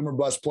notorious boomer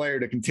bust player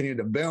to continue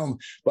to boom.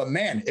 But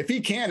man, if he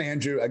can,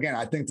 Andrew, again,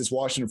 I think this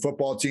Washington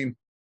football team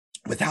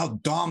with how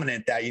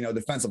dominant that,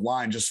 defensive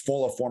line just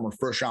full of former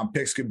first round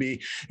picks could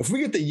be. If we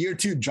get the year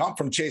 2 jump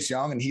from Chase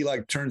Young and he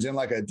like turns in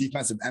like a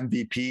defensive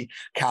MVP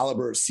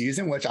caliber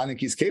season, which I think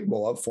he's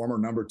capable of, former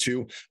number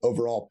 2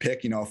 overall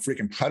pick, a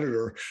freaking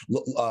predator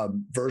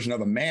version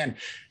of a man,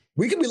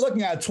 we could be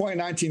looking at a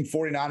 2019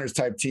 49ers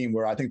type team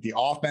where I think the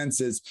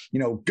offense is,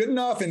 good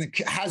enough and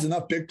has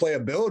enough big play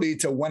ability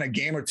to win a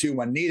game or two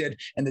when needed.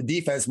 And the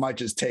defense might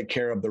just take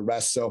care of the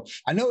rest. So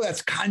I know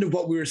that's kind of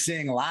what we were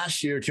seeing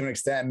last year to an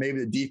extent. Maybe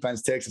the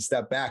defense takes a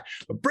step back,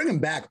 but bringing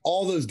back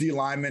all those D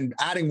linemen,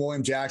 adding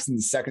William Jackson to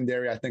the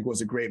secondary, I think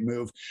was a great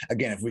move.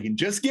 Again, if we can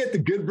just get the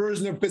good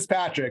version of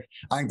Fitzpatrick,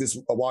 I think this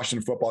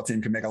Washington football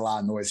team can make a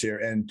lot of noise here.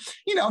 And,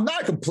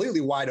 not a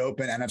completely wide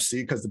open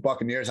NFC because the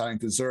Buccaneers, I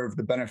think, deserve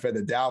the benefit of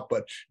the doubt.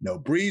 But no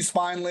Breeze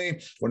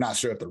finally. We're not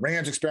sure if the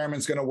Rams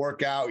experiment's going to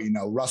work out.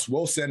 Russ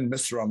Wilson,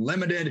 Mr.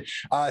 Unlimited,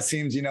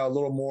 seems, a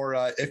little more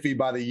iffy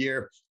by the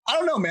year. I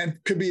don't know, man.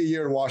 Could be a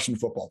year to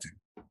Washington football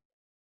team.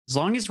 As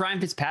long as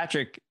Ryan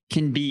Fitzpatrick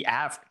can be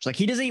average, like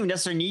he doesn't even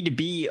necessarily need to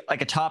be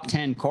like a top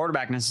 10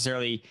 quarterback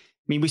necessarily. I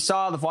mean, we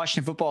saw the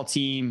Washington football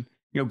team,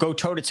 go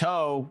toe to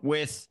toe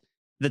with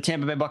the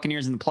Tampa Bay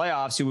Buccaneers in the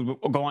playoffs, who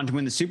would go on to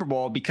win the Super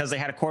Bowl because they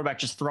had a quarterback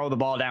just throw the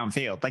ball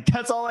downfield. Like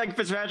that's all like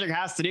Fitzpatrick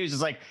has to do is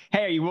just like,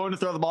 hey, are you willing to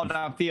throw the ball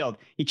downfield?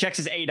 He checks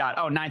his ADOT.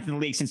 Oh, 9th in the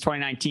league since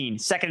 2019,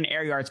 second in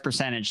air yards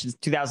percentage since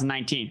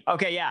 2019.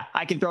 Okay. Yeah.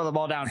 I can throw the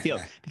ball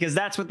downfield because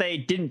that's what they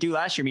didn't do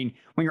last year. I mean,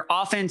 when your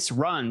offense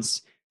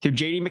runs through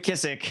JD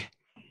McKissic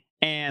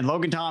and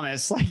Logan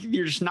Thomas, like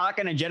you're just not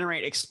going to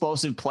generate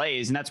explosive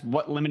plays. And that's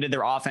what limited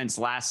their offense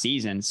last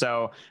season.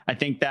 So I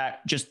think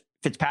that just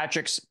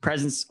Fitzpatrick's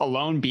presence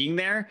alone being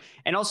there,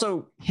 and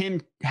also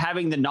him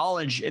having the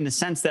knowledge in the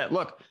sense that,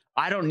 look,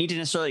 I don't need to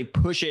necessarily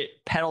push it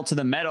pedal to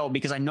the metal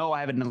because I know I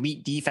have an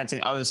elite defense on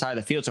the other side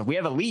of the field. So if we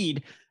have a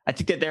lead, I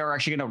think that they're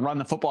actually going to run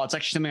the football. It's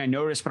actually something I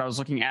noticed when I was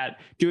looking at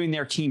doing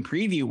their team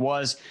preview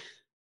was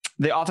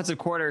the offensive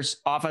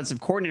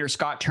coordinator,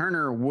 Scott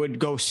Turner, would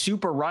go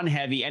super run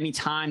heavy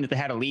anytime that they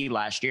had a lead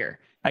last year.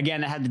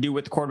 Again, that had to do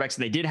with the quarterbacks that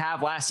they did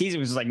have last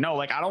season, which was like, no,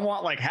 like I don't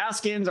want like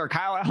Haskins or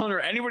Kyle Allen or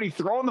anybody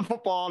throwing the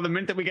football the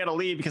minute that we get a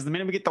lead, because the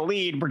minute we get the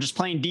lead, we're just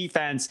playing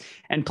defense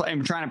and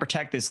trying to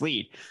protect this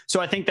lead. So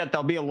I think that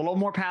they'll be a little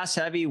more pass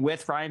heavy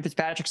with Ryan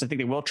Fitzpatrick. So I think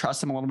they will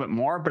trust him a little bit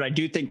more, but I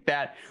do think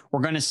that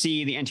we're going to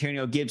see the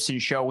Antonio Gibson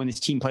show when this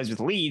team plays with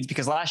leads,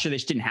 because last year they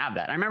just didn't have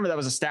that. I remember that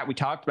was a stat we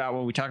talked about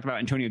when we talked about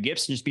Antonio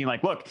Gibson just being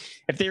like, look,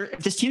 if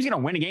this team's going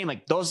to win a game,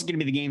 like those are going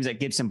to be the games that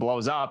Gibson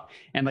blows up.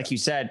 And like you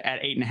said,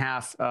 at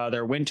 8.5,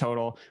 their win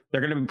total, they're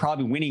going to be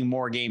probably winning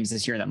more games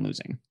this year than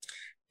losing.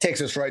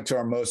 Takes us right to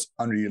our most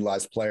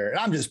underutilized player. And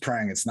I'm just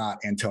praying it's not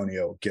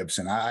Antonio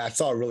Gibson. I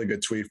saw a really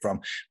good tweet from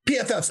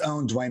PFF's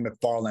own Dwayne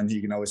McFarland. You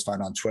can always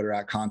find on Twitter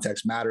at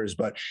Context Matters.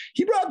 But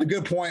he brought up a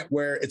good point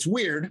where it's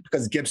weird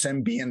because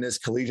Gibson being this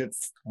collegiate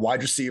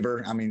wide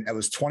receiver, I mean, it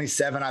was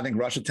 27, I think,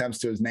 rush attempts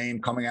to his name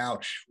coming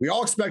out. We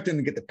all expected him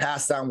to get the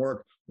pass down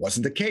work.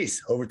 Wasn't the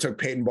case. Overtook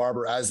Peyton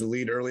Barber as the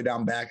lead early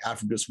down back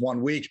after just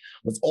 1 week.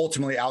 Was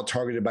ultimately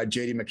out-targeted by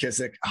J.D.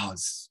 McKissic. Oh,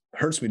 it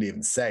hurts me to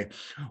even say.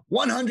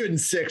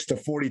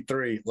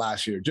 106-43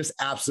 last year. Just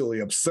absolutely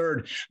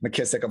absurd.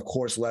 McKissic, of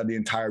course, led the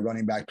entire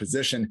running back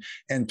position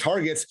in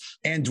targets.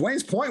 And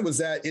Dwayne's point was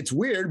that it's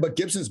weird, but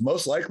Gibson's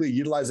most likely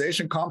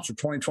utilization comps for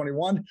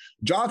 2021,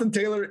 Jonathan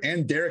Taylor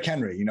and Derrick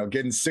Henry,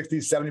 getting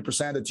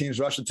 60-70% of the team's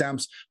rush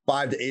attempts,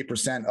 5 to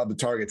 8% of the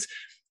targets.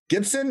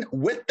 Gibson,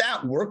 with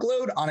that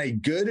workload on a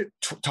good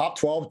top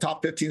 12,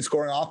 top 15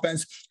 scoring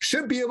offense,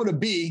 should be able to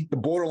be the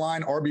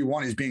borderline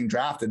RB1 he's being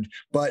drafted.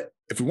 But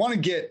if we want to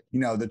get,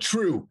 the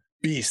true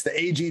beast, the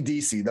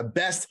AGDC, the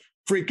best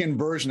freaking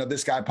version of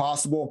this guy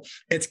possible,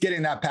 it's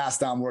getting that pass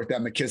down work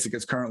that McKissic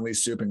is currently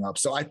souping up.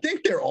 So I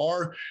think there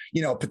are,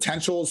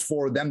 potentials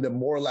for them to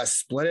more or less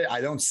split it. I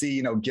don't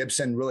see,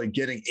 Gibson really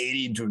getting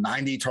 80 to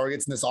 90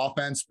 targets in this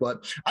offense,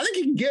 but I think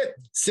you can get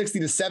 60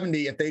 to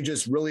 70 if they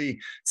just really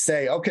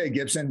say, okay,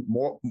 Gibson,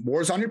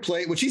 more's on your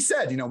plate, which he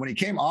said, when he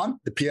came on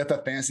the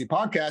PFF Fantasy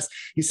podcast,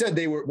 he said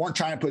they weren't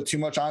trying to put too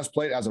much on his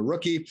plate as a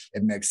rookie.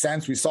 It makes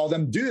sense. We saw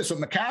them do this with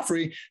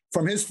McCaffrey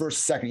from his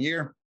second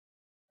year.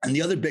 And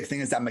the other big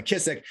thing is that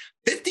McKissic,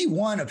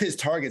 51 of his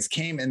targets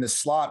came in the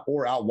slot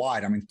or out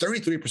wide. I mean,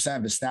 33%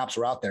 of his snaps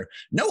were out there.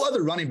 No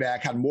other running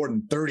back had more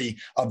than 30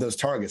 of those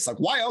targets. Like,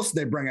 why else did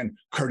they bring in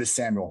Curtis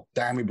Samuel,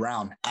 Diami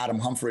Brown, Adam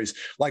Humphries?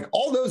 Like,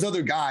 all those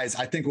other guys,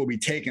 I think, will be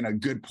taking a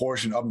good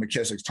portion of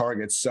McKissic's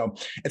targets. So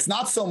it's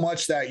not so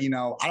much that,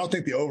 I don't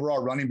think the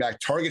overall running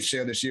back target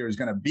share this year is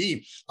going to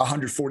be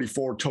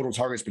 144 total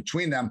targets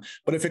between them.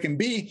 But if it can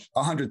be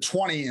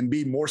 120 and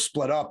be more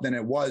split up than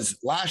it was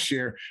last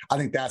year, I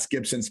think that's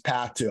Gibson's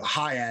path to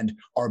high-end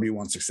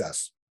RB1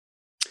 success.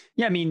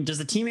 Yeah, I mean, does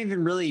the team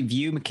even really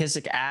view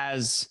McKissic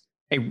as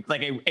a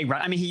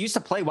run? I mean, he used to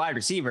play wide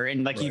receiver,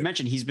 and like you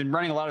mentioned, he's been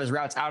running a lot of his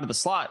routes out of the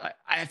slot.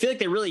 I feel like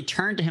they really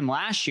turned to him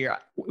last year.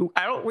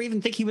 I don't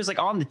even think he was like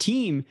on the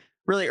team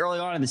really early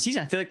on in the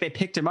season. I feel like they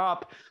picked him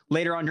up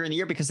later on during the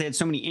year because they had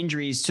so many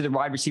injuries to the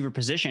wide receiver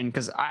position.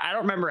 Because I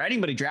don't remember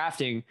anybody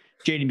drafting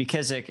J.D.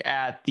 McKissic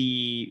at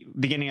the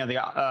beginning of the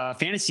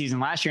fantasy season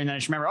last year. And then I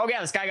just remember, oh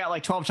yeah, this guy got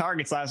like 12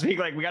 targets last week.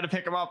 Like we got to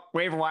pick him up,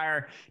 waiver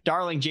wire,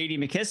 darling J.D.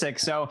 McKissic.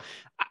 So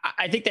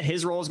I think that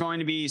his role is going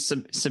to be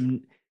some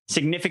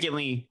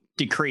significantly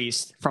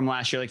decreased from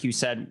last year, like you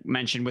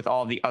mentioned with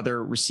all the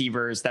other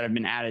receivers that have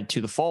been added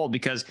to the fold,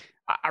 because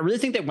I really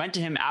think they went to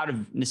him out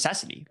of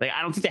necessity. Like,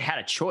 I don't think they had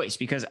a choice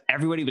because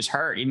everybody was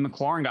hurt. Even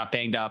McLaurin got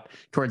banged up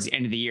towards the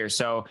end of the year.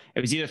 So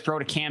it was either throw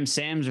to Cam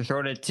Sims or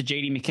throw to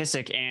JD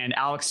McKissic, and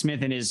Alex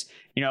Smith in his,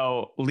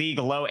 league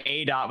low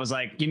ADOT was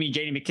like, give me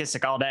JD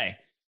McKissic all day.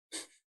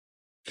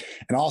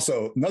 And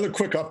also another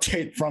quick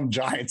update from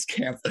Giants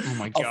camp. Oh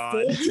my God.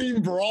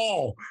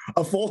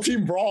 A full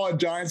team brawl at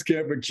Giants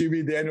camp with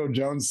QB Daniel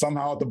Jones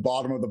somehow at the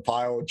bottom of the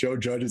pile. Joe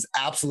Judge is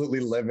absolutely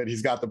livid.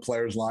 He's got the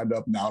players lined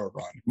up now to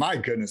run. My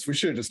goodness, we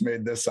should have just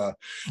made this a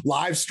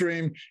live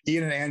stream.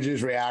 Ian and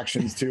Angie's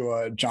reactions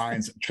to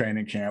Giants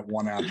training camp,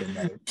 one after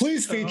another.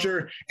 Please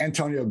feature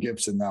Antonio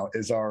Gibson, though,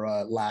 is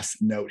our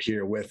last note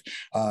here with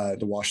the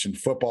Washington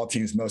football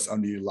team's most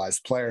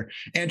underutilized player.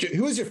 Andrew,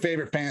 who is your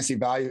favorite fantasy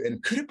value,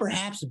 and could it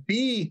perhaps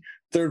be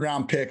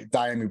third-round pick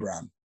Dyami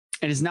Brown?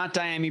 It is not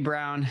Dyami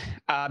Brown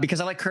because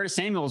I like Curtis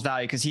Samuel's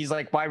value because he's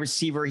like wide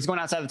receiver. He's going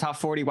outside the top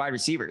 40 wide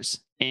receivers.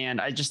 And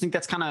I just think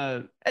that's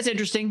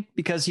interesting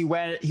because he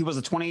was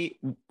a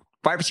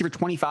wide receiver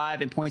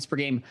 25 in points per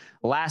game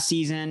last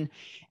season.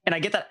 And I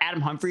get that Adam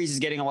Humphries is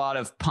getting a lot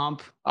of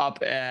pump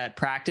up at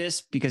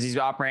practice because he's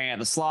operating at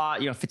the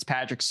slot.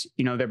 Fitzpatrick's,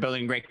 they're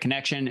building a great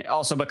connection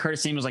also, but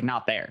Curtis Samuel's like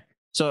not there.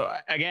 So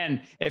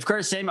again, if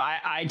Curtis Samuel,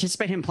 I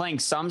anticipate him playing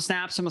some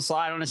snaps from the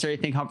slot. I don't necessarily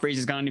think Humphries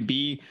is going to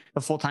be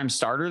the full-time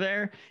starter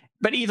there.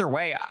 But either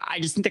way, I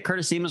just think that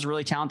Curtis Samuel is a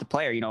really talented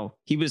player.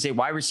 He was a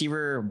wide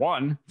receiver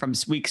 1 from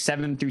week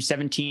 7 through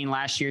 17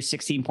 last year,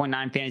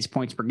 16.9 fantasy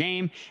points per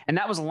game. And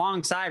that was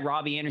alongside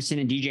Robbie Anderson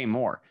and DJ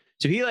Moore.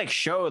 So he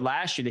showed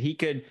last year that he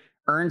could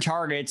earn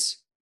targets,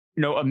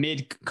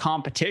 amid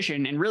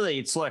competition. And really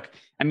it's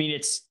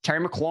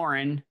Terry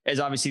McLaurin is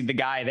obviously the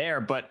guy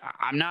there, but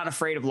I'm not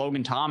afraid of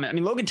Logan Thomas. I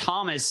mean, Logan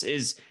Thomas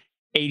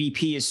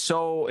ADP is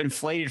so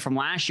inflated from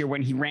last year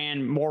when he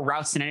ran more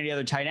routes than any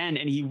other tight end,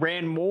 and he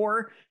ran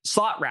more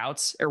slot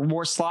routes or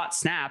more slot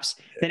snaps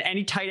than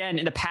any tight end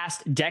in the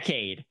past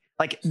decade.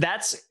 Like,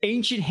 that's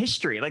ancient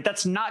history. Like,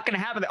 that's not going to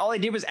happen. All they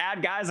did was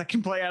add guys that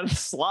can play out of the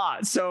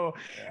slot. So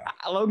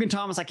Logan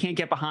Thomas, I can't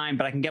get behind,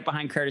 but I can get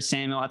behind Curtis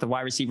Samuel at the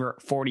wide receiver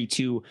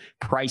 42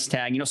 price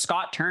tag.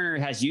 Scott Turner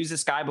has used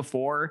this guy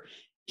before.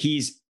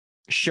 He's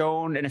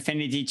shown an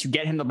affinity to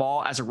get him the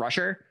ball as a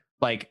rusher.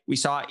 Like we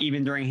saw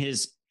even during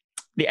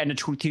the end of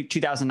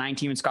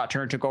 2019 when Scott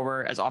Turner took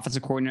over as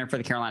offensive coordinator for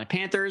the Carolina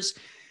Panthers.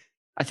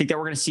 I think that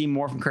we're going to see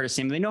more from Curtis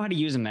Samuel. They know how to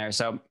use him there.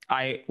 So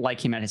I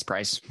like him at his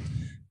price.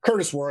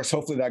 Curtis works.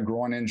 Hopefully that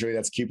groin injury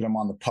that's keeping him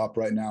on the pup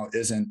right now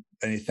isn't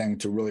anything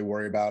to really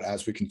worry about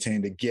as we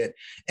continue to get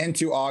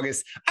into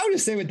August. I would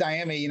just say with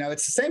Dyami,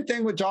 it's the same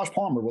thing with Josh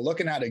Palmer. We're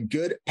looking at a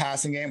good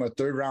passing game, a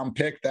third-round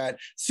pick that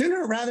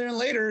sooner rather than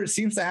later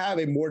seems to have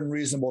a more than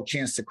reasonable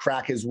chance to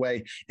crack his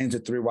way into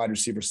 3 wide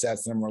receiver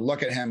sets. And we're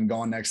looking at him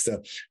going next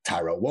to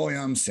Tyrell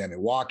Williams, Sammy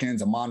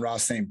Watkins, Amon-Ra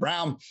St.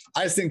 Brown.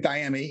 I just think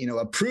Dyami,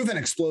 a proven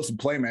explosive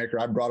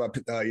playmaker. I brought up,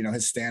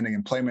 his standing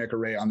and playmaker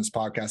rate on this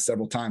podcast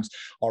several times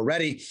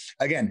already.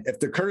 Again, if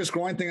the Curtis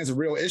groin thing is a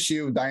real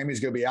issue, Dyami's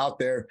going to be out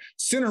there.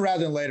 Sooner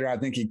rather than later, I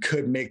think he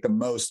could make the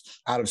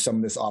most out of some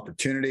of this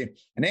opportunity.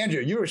 And Andrew,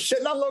 you were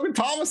shitting on Logan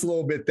Thomas a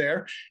little bit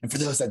there. And for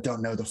those that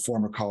don't know, the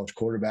former college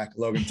quarterback,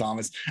 Logan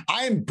Thomas,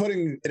 I am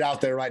putting it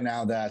out there right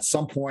now that at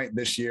some point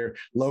this year,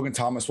 Logan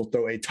Thomas will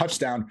throw a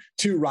touchdown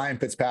to Ryan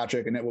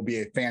Fitzpatrick, and it will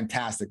be a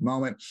fantastic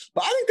moment.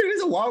 But I think there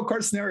is a wild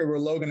card scenario where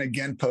Logan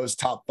again posts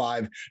top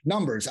 5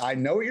 numbers. I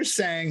know what you're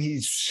saying.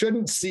 He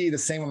shouldn't see the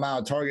same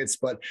amount of targets,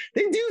 but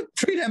they do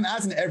treat him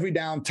as an every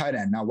down tight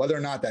end. Now, whether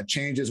or not that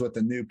changes with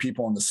the new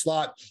people in the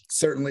slot,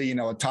 certainly,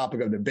 a topic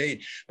of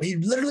debate, but he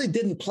literally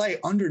didn't play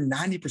under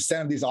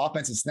 90% of these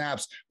offensive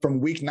snaps from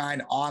week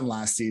 9 on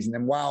last season.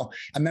 And while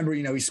I remember,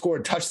 he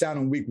scored a touchdown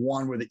in week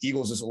 1 where the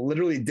Eagles just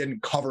literally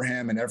didn't cover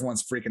him and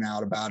everyone's freaking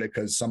out about it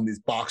because some of these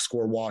box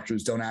score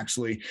watchers don't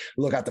actually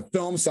look at the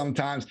film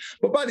sometimes.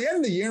 But by the end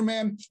of the year,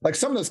 man, like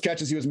some of those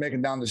catches he was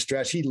making down the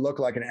stretch, he looked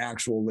like an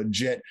actual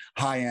legit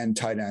high-end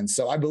tight end.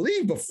 So I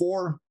believe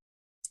before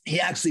he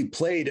actually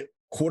played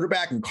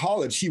quarterback in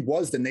college, he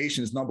was the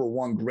nation's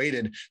 #1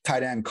 graded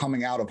tight end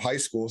coming out of high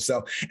school.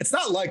 So it's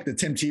not like the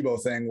Tim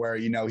Tebow thing where,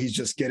 he's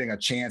just getting a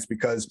chance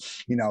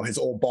because, his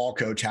old ball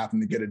coach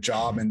happened to get a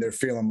job and they're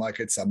feeling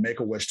like it's a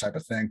make-a-wish type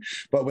of thing.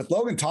 But with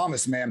Logan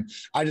Thomas, man,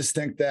 I just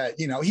think that,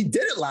 he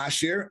did it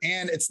last year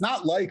and it's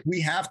not like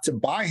we have to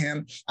buy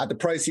him at the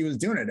price he was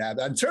doing it at.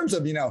 In terms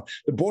of, the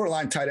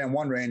borderline tight end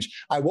 1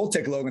 range, I will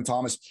take Logan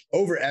Thomas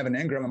over Evan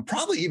Ingram and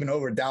probably even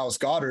over Dallas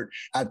Goedert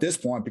at this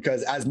point,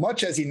 because as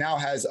much as he now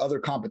has other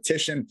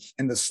competition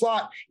in the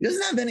slot. He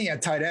doesn't have any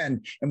at tight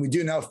end. And we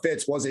do know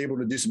Fitz was able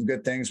to do some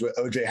good things with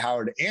OJ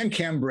Howard and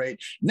Cam Brate.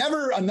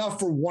 Never enough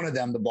for one of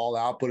them to ball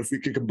out. But if we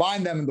could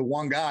combine them into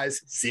one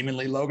guys,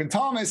 seemingly Logan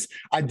Thomas,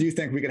 I do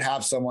think we could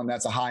have someone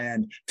that's a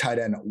high-end tight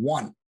end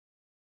one.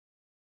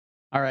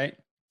 All right.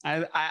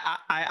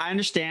 I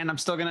understand. I'm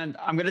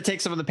gonna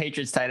take some of the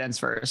Patriots tight ends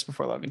first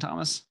before Logan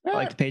Thomas. Yeah. I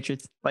like the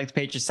Patriots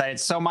tight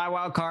ends. So my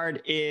wild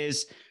card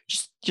is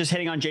just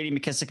hitting on JD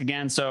McKissic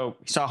again. So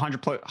he saw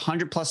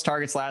 100 plus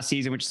targets last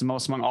season, which is the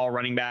most among all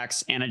running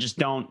backs. And I just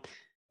don't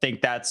think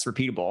that's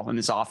repeatable in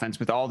this offense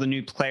with all the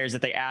new players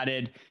that they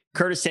added.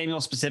 Curtis Samuel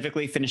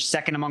specifically finished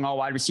second among all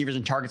wide receivers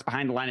in targets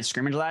behind the line of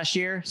scrimmage last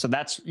year. So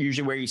that's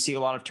usually where you see a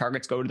lot of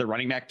targets go to the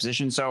running back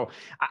position. So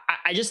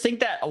I just think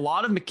that a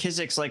lot of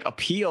McKissic's like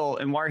appeal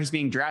and why he's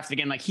being drafted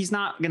again, like he's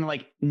not going to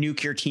like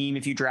nuke your team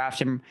if you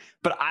draft him,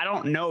 but I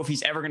don't know if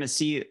he's ever going to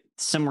see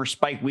similar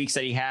spike weeks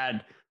that he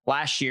had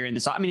last year in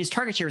this. I mean, his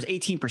target share was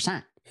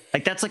 18%.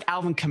 Like that's like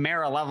Alvin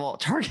Kamara level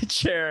target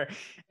share.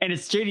 And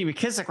it's JD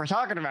McKissic we're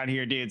talking about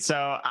here, dude.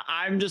 So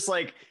I'm just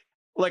like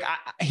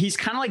he's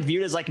kind of like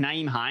viewed as like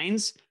Nyheim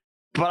Hines,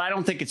 but I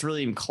don't think it's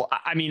really even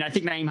I mean, I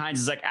think Nyheim Hines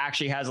is like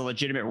actually has a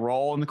legitimate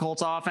role in the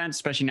Colts offense,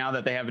 especially now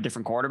that they have a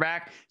different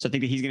quarterback. So I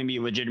think that he's going to be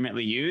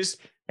legitimately used.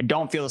 I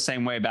don't feel the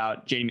same way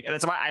about JD.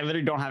 That's why I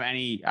literally don't have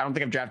any. I don't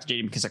think I've drafted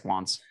JD McKissic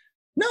once.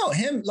 No,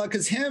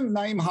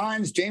 Nyheim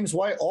Hines, James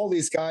White, all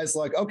these guys,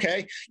 like,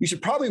 okay, you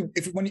should probably,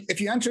 if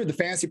you enter the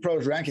Fantasy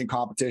Pros ranking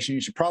competition, you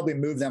should probably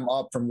move them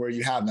up from where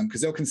you have them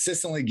because they'll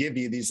consistently give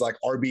you these like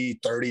RB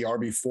 30,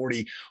 RB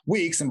 40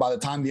 weeks. And by the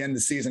time the end of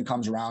the season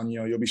comes around,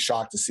 you'll be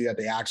shocked to see that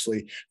they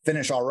actually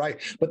finish all right.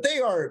 But they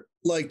are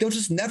like, they'll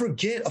just never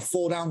get a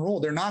full down role.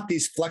 They're not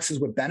these flexes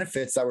with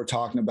benefits that we're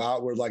talking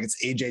about where like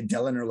it's AJ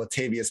Dillon or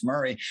Latavius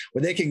Murray,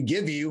 where they can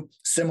give you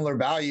similar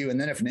value. And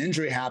then if an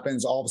injury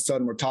happens, all of a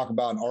sudden we're talking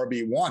about an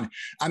RB1.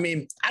 I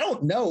mean, I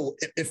don't know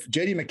if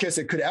JD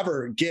McKissic could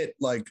ever get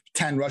like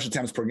 10 rush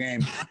attempts per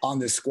game on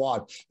this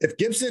squad. If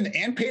Gibson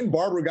and Peyton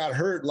Barber got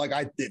hurt, like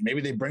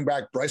maybe they bring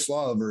back Bryce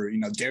Love or,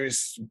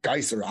 Darius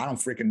Geis, or I don't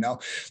freaking know.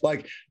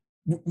 Like,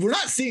 we're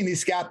not seeing these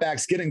scat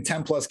backs getting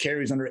 10 plus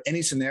carries under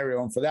any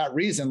scenario. And for that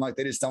reason, like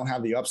they just don't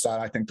have the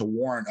upside, I think, to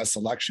warrant a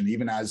selection,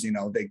 even as,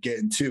 they get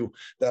into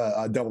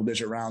the double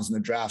digit rounds in the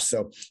draft.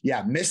 So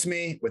yeah, miss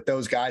me with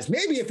those guys.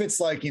 Maybe if it's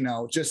like,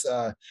 just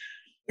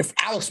if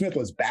Alex Smith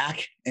was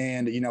back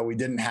and, we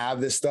didn't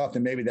have this stuff,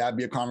 then maybe that'd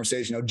be a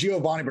conversation.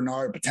 Giovanni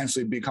Bernard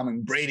potentially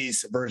becoming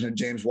Brady's version of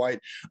James White.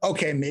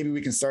 Okay, maybe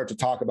we can start to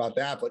talk about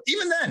that. But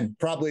even then,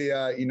 probably,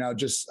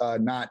 just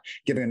not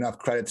giving enough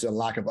credit to the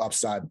lack of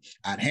upside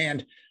at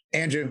hand.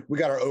 Andrew, we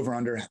got our over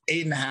under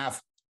 8.5,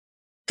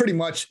 pretty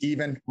much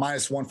even,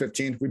 minus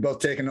 115. We both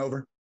taking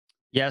over.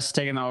 Yes,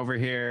 taking the over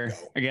here.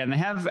 Again, they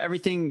have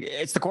everything.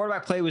 It's the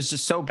quarterback play was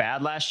just so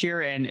bad last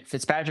year. And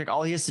Fitzpatrick,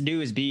 all he has to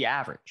do is be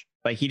average.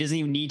 Like he doesn't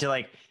even need to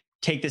like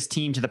take this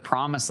team to the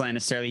promised land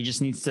necessarily. He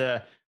just needs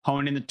to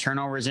hone in the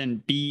turnovers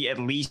and be at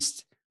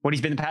least what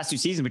he's been the past two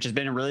seasons, which has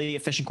been a really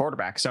efficient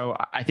quarterback. So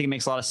I think it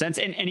makes a lot of sense.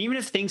 And even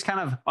if things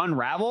kind of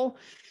unravel,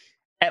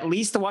 at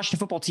least the Washington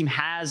football team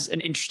has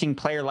an interesting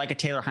player like a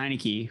Taylor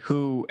Heineke,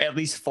 who at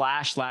least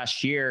flashed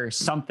last year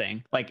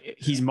something. Like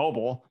he's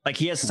mobile, like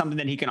he has something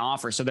that he can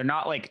offer. So they're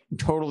not like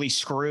totally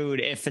screwed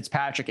if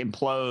Fitzpatrick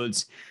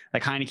implodes.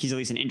 Like Heineke's at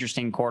least an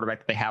interesting quarterback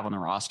that they have on the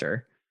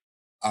roster.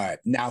 All right,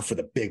 now for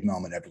the big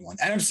moment, everyone.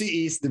 NFC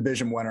East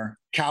division winner,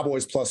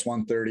 Cowboys plus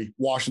 130,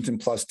 Washington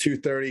plus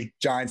 230,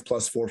 Giants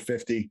plus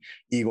 450,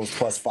 Eagles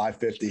plus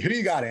 550. Who do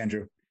you got,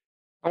 Andrew?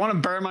 I want to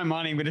burn my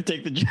money. I'm going to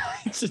take the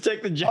Giants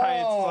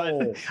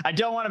but I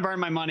don't want to burn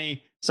my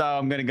money, so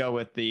I'm going to go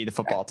with the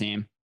football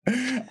team.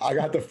 I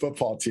got the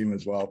football team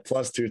as well,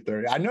 plus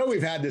 230. I know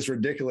we've had this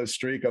ridiculous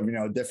streak of,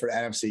 different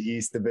NFC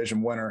East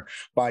division winner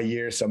by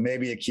year. So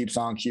maybe it keeps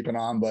on keeping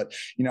on. But,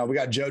 we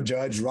got Joe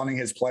Judge running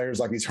his players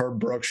like he's Herb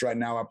Brooks right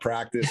now at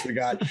practice. We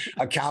got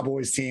a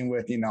Cowboys team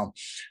with,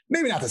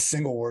 maybe not the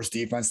single worst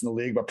defense in the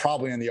league, but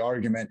probably in the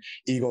argument,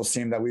 Eagles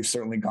team that we've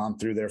certainly gone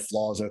through their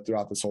flaws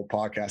throughout this whole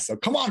podcast. So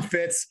come on,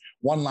 Fitz.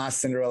 One last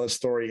Cinderella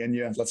story in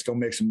you. Let's go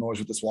make some noise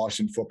with this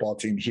Washington football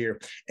team here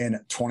in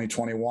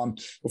 2021.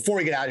 Before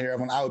we get out of here,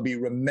 everyone, I would be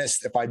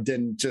remiss if I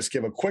didn't just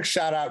give a quick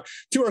shout out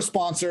to our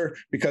sponsor,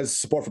 because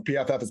support for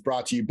PFF is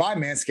brought to you by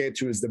Manscaped,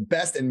 who is the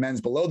best in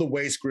men's below the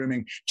waist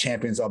grooming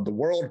champions of the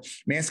world.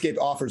 Manscaped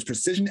offers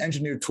precision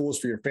engineered tools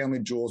for your family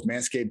jewels.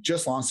 Manscaped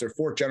just launched their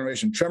 4th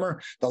generation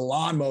trimmer, the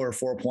Lawnmower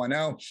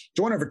 4.0.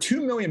 Join over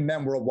 2 million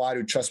men worldwide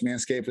who trust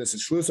Manscaped for this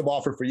exclusive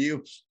offer for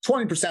you,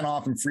 20%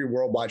 off and free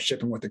worldwide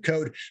shipping with the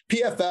code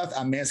PFF at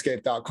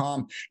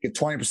manscaped.com. Get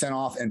 20%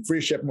 off and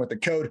free shipping with the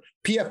code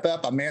PFF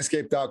at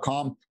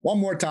manscaped.com. One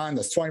more time,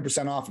 that's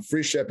 20% off and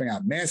free shipping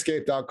at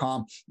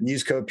manscaped.com and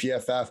use code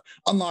PFF.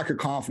 Unlock your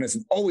confidence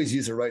and always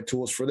use the right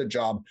tools for the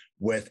job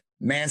with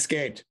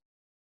Manscaped.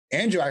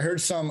 Andrew, I heard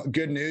some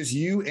good news.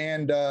 You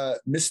and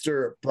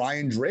Mr.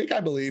 Brian Drake, I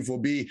believe, will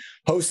be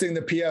hosting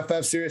the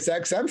PFF Sirius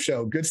XM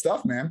show. Good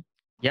stuff, man.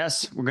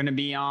 Yes, we're going to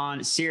be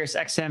on Sirius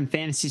XM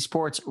Fantasy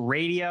Sports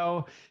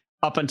Radio.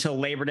 up until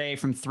Labor Day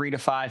from 3 to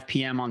 5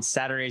 p.m. on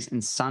Saturdays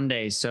and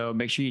Sundays. So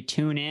make sure you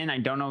tune in. I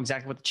don't know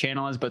exactly what the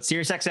channel is, but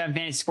SiriusXM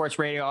Fantasy Sports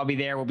Radio, I'll be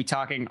there. We'll be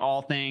talking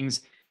all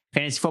things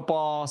fantasy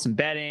football, some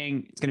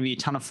betting. It's going to be a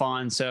ton of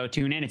fun. So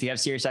tune in if you have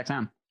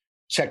SiriusXM.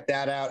 Check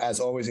that out. As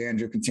always,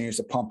 Andrew continues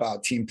to pump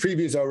out team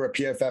previews over at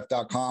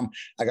pff.com.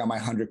 I got my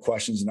 100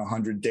 questions in a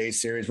 100-day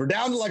series. We're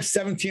down to like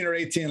 17 or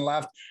 18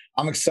 left.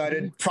 I'm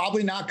excited.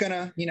 Probably not going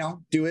to,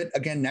 do it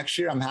again next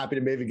year. I'm happy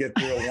to maybe get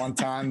through it one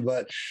time,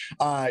 but,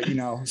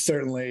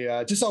 certainly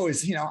just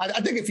always, I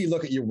think if you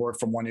look at your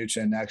work from one year to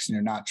the next and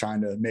you're not trying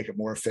to make it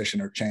more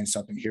efficient or change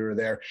something here or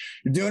there,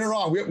 you're doing it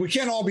wrong. We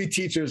can't all be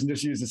teachers and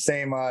just use the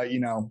same,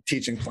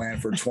 teaching plan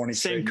for 20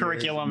 same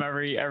curriculum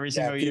every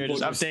single year.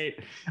 Just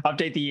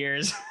update the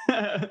years.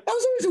 That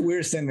was always a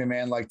weird thing to me,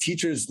 man. Like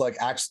teachers,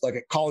 act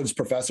like college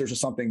professors or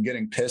something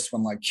getting pissed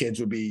when like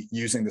kids would be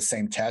using the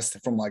same test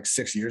from like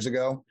 6 years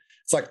ago.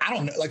 It's like, I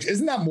don't know, like,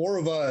 isn't that more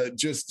of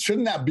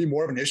shouldn't that be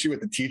more of an issue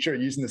with the teacher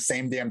using the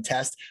same damn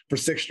test for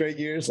 6 straight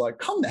years? Like,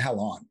 come the hell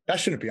on. That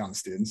shouldn't be on the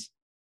students.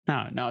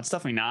 No, it's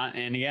definitely not.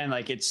 And again,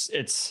 like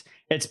it's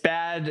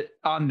bad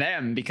on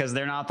them because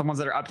they're not the ones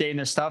that are updating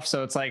their stuff.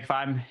 So it's like, if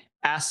I'm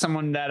asked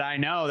someone that I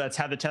know that's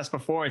had the test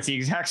before, it's the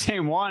exact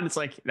same one. It's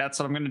like, that's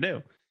what I'm going to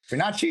do. If you're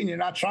not cheating, you're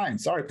not trying.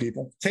 Sorry,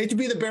 people. Hate to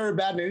be the bearer of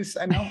bad news.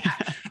 I know.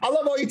 I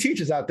love all you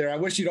teachers out there. I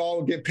wish you'd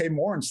all get paid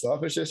more and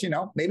stuff. It's just,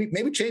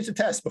 maybe change the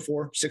test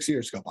before 6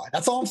 years go by.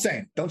 That's all I'm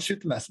saying. Don't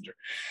shoot the messenger.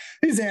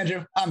 He's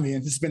Andrew. I'm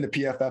Ian. This has been the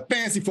PFF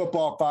Fantasy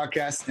Football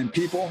Podcast. And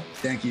people,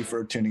 thank you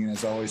for tuning in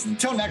as always.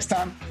 Until next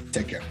time,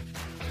 take care.